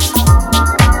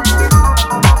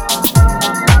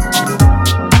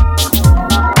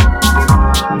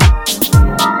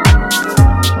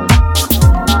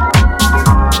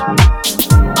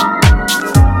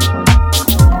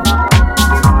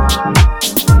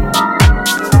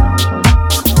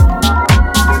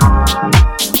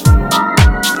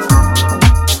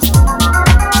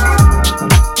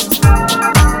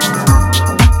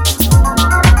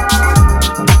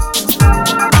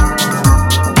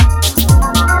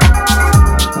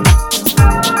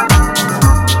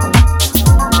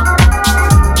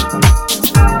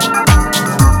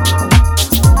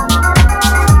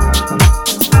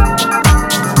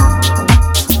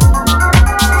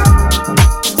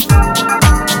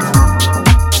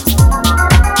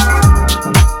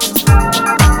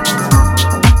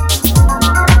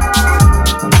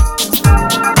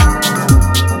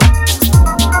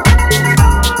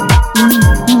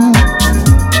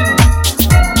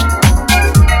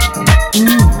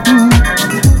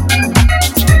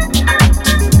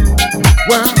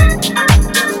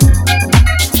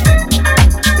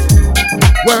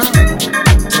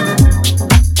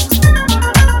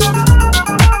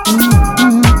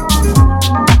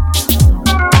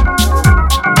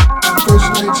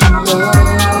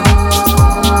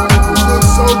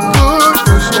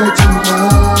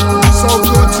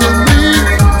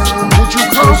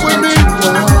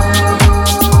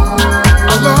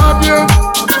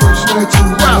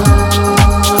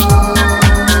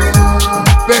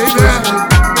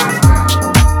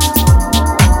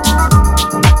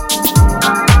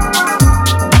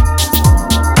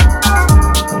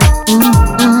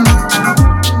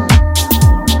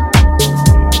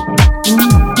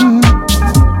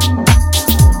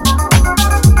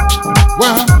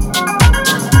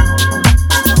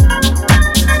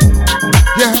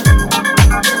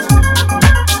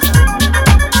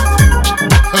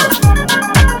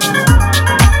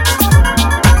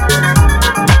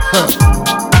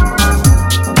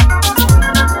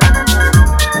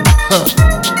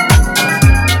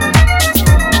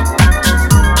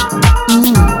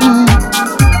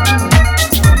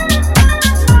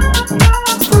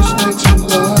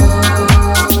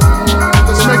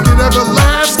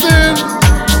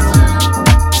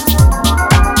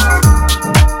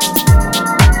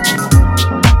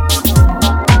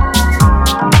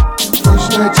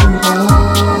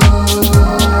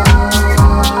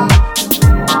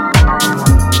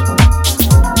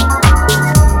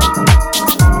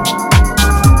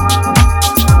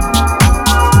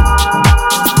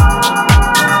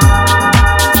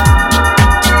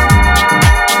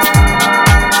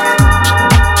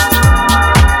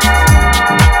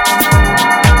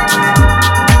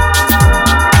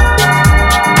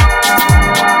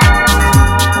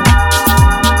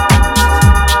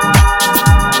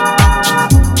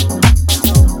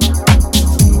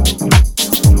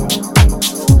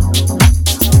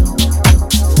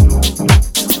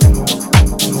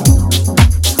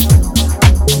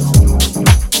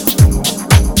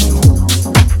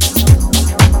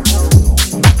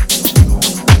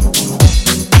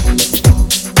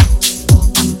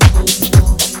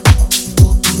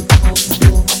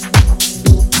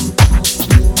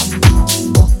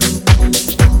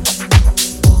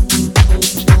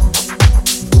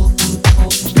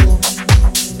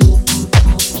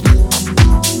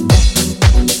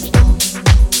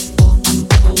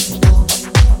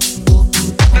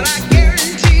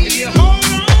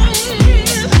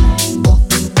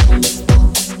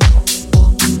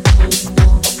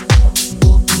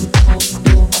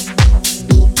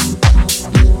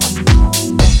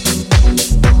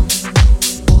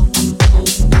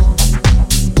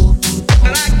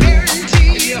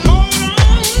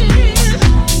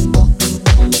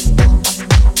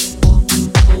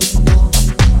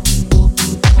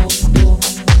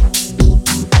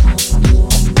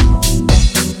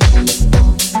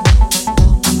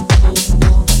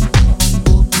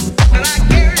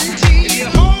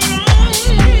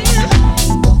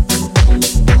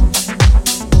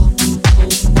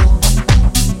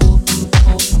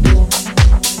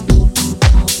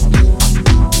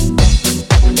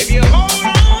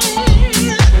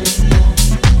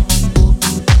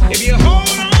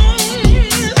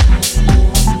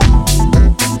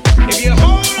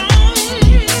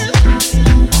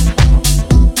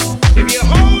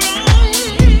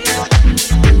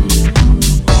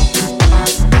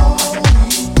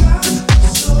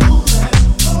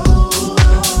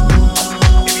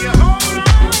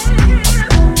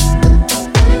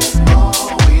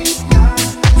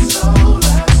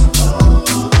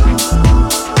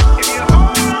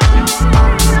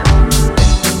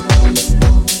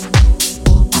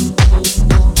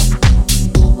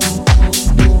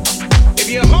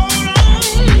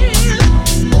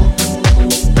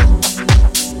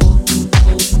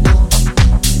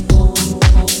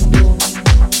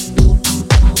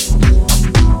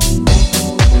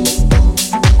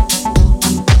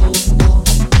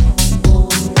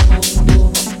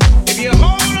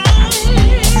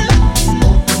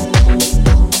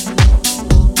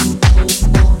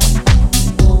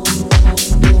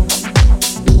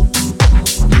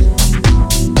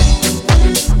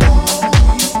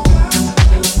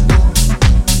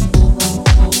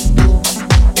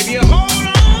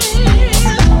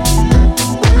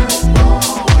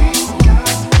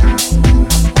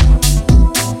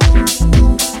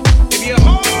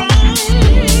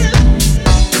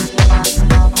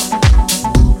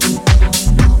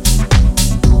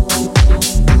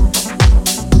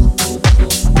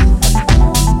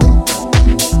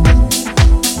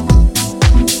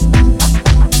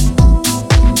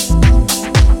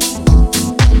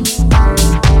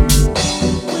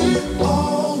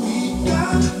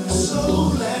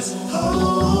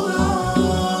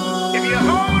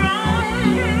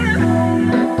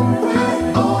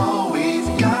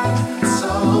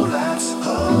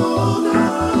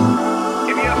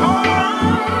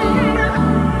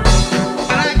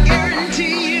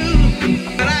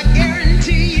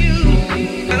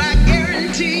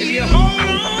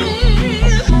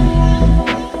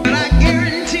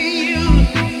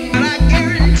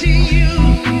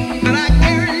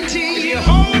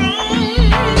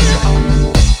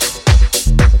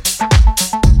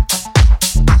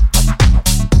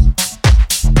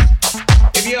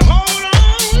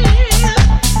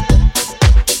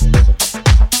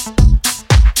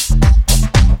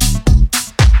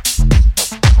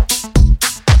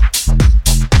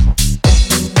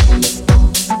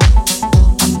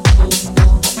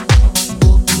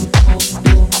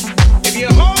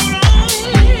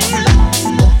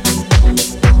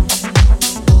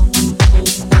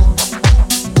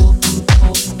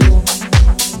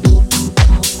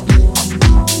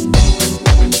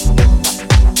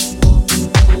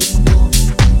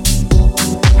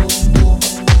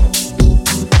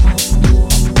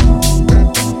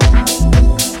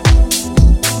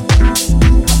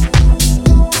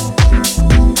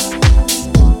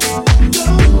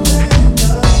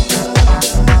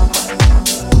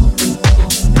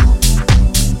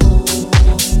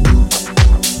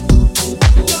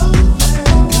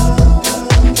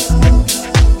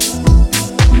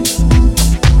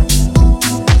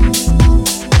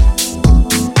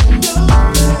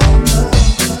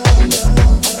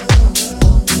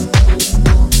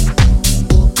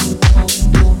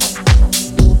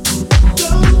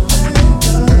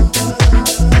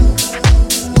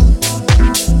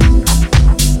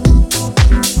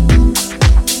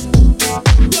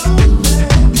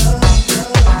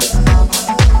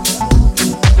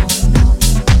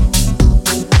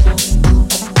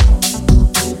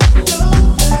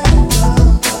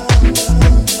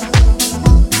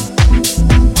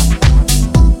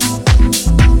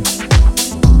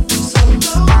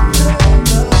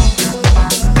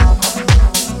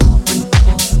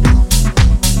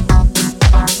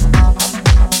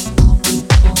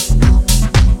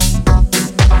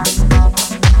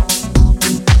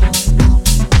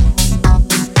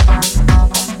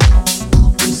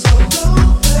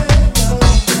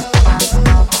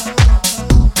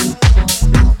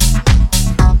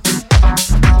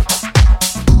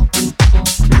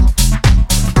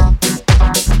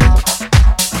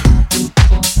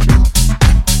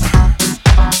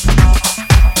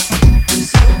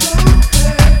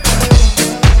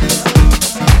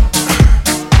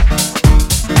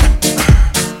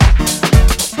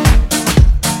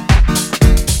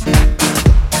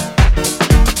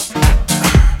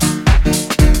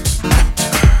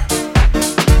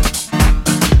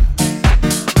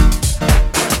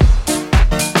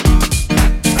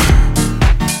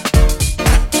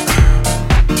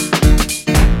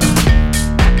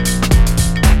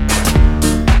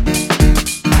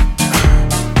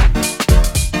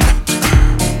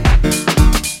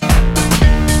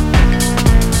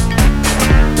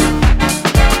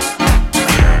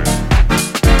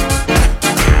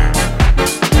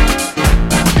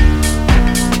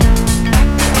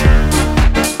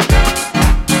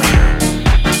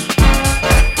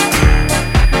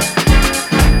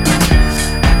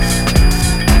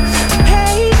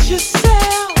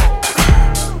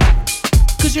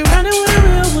 you're running with a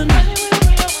real one.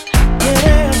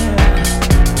 Yeah.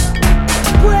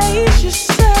 Brace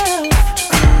yourself.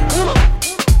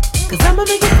 Cause I'ma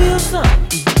make you feel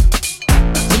something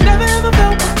you never ever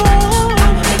felt before.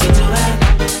 I'ma make you do it.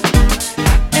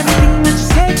 Everything that you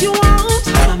said you want,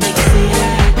 I'ma make you see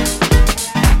it.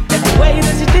 Every way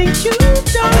that you think you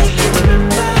don't, make you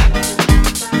remember.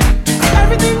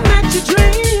 Everything that you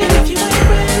dream. And if you ain't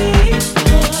ready,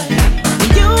 boy, then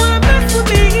you wanna mess with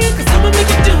me. Cause I'ma make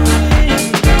you do it.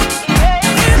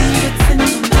 See what's in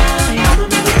my mind, I'ma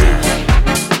make you do it.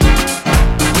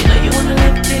 You know you wanna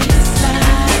live this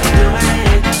life, do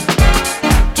it.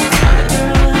 I'm a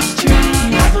girl's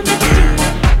dream, I'ma make you do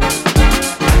it.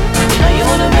 You know you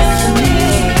wanna mess with me.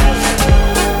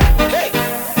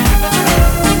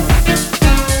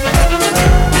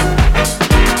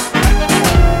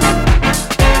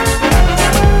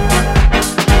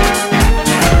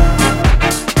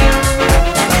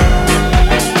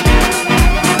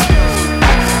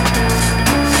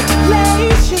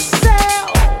 Lace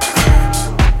yourself,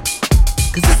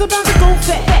 cause it's about to go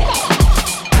fast.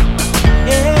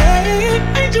 Hey,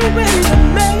 ain't you ready to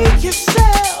make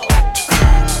yourself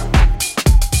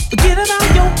forget about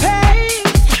your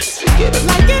past? Forget it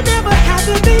like it never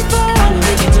happened before. I'ma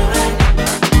make you do it.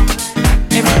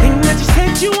 Everything that you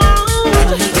said you want,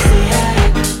 I'ma make you see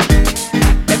it.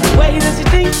 Every way that you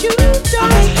think you don't,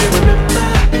 make you remember.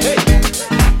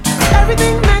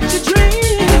 Everything that you dream.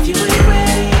 If you ain't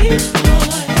ready,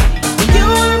 boy, then you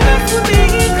wanna mess with me.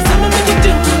 Cause I'ma make you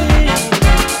do it.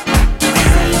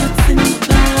 Say what's in your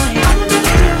mind, I'ma make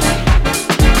you do it.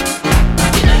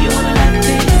 You know you wanna let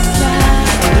this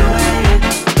slide, do it.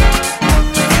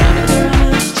 I'm a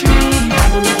girl's dream,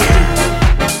 I'ma make you do it.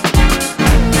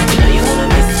 You know you wanna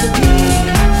mess with me.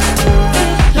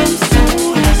 I'm so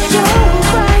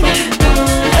right.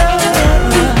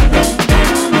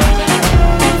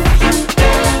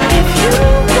 If you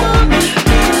want,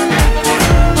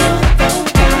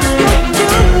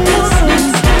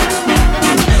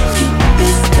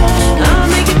 I'll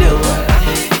make you do it.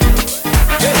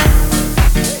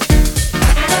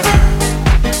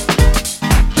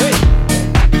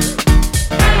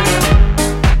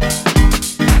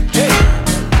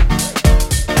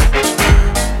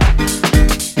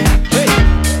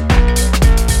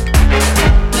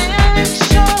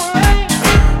 It's alright.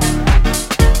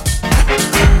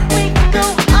 We go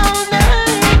all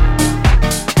night.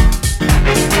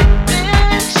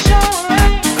 It's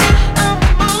alright. I'm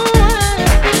alright.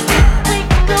 We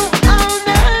go all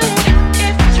night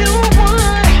if you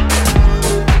want.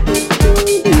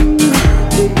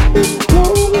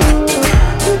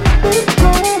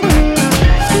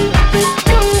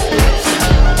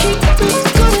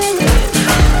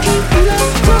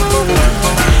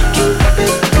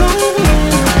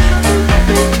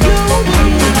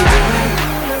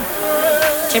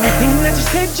 Everything that you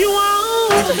said you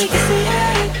want, I'ma make you see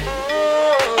it.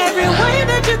 Every way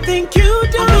that you think you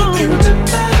don't.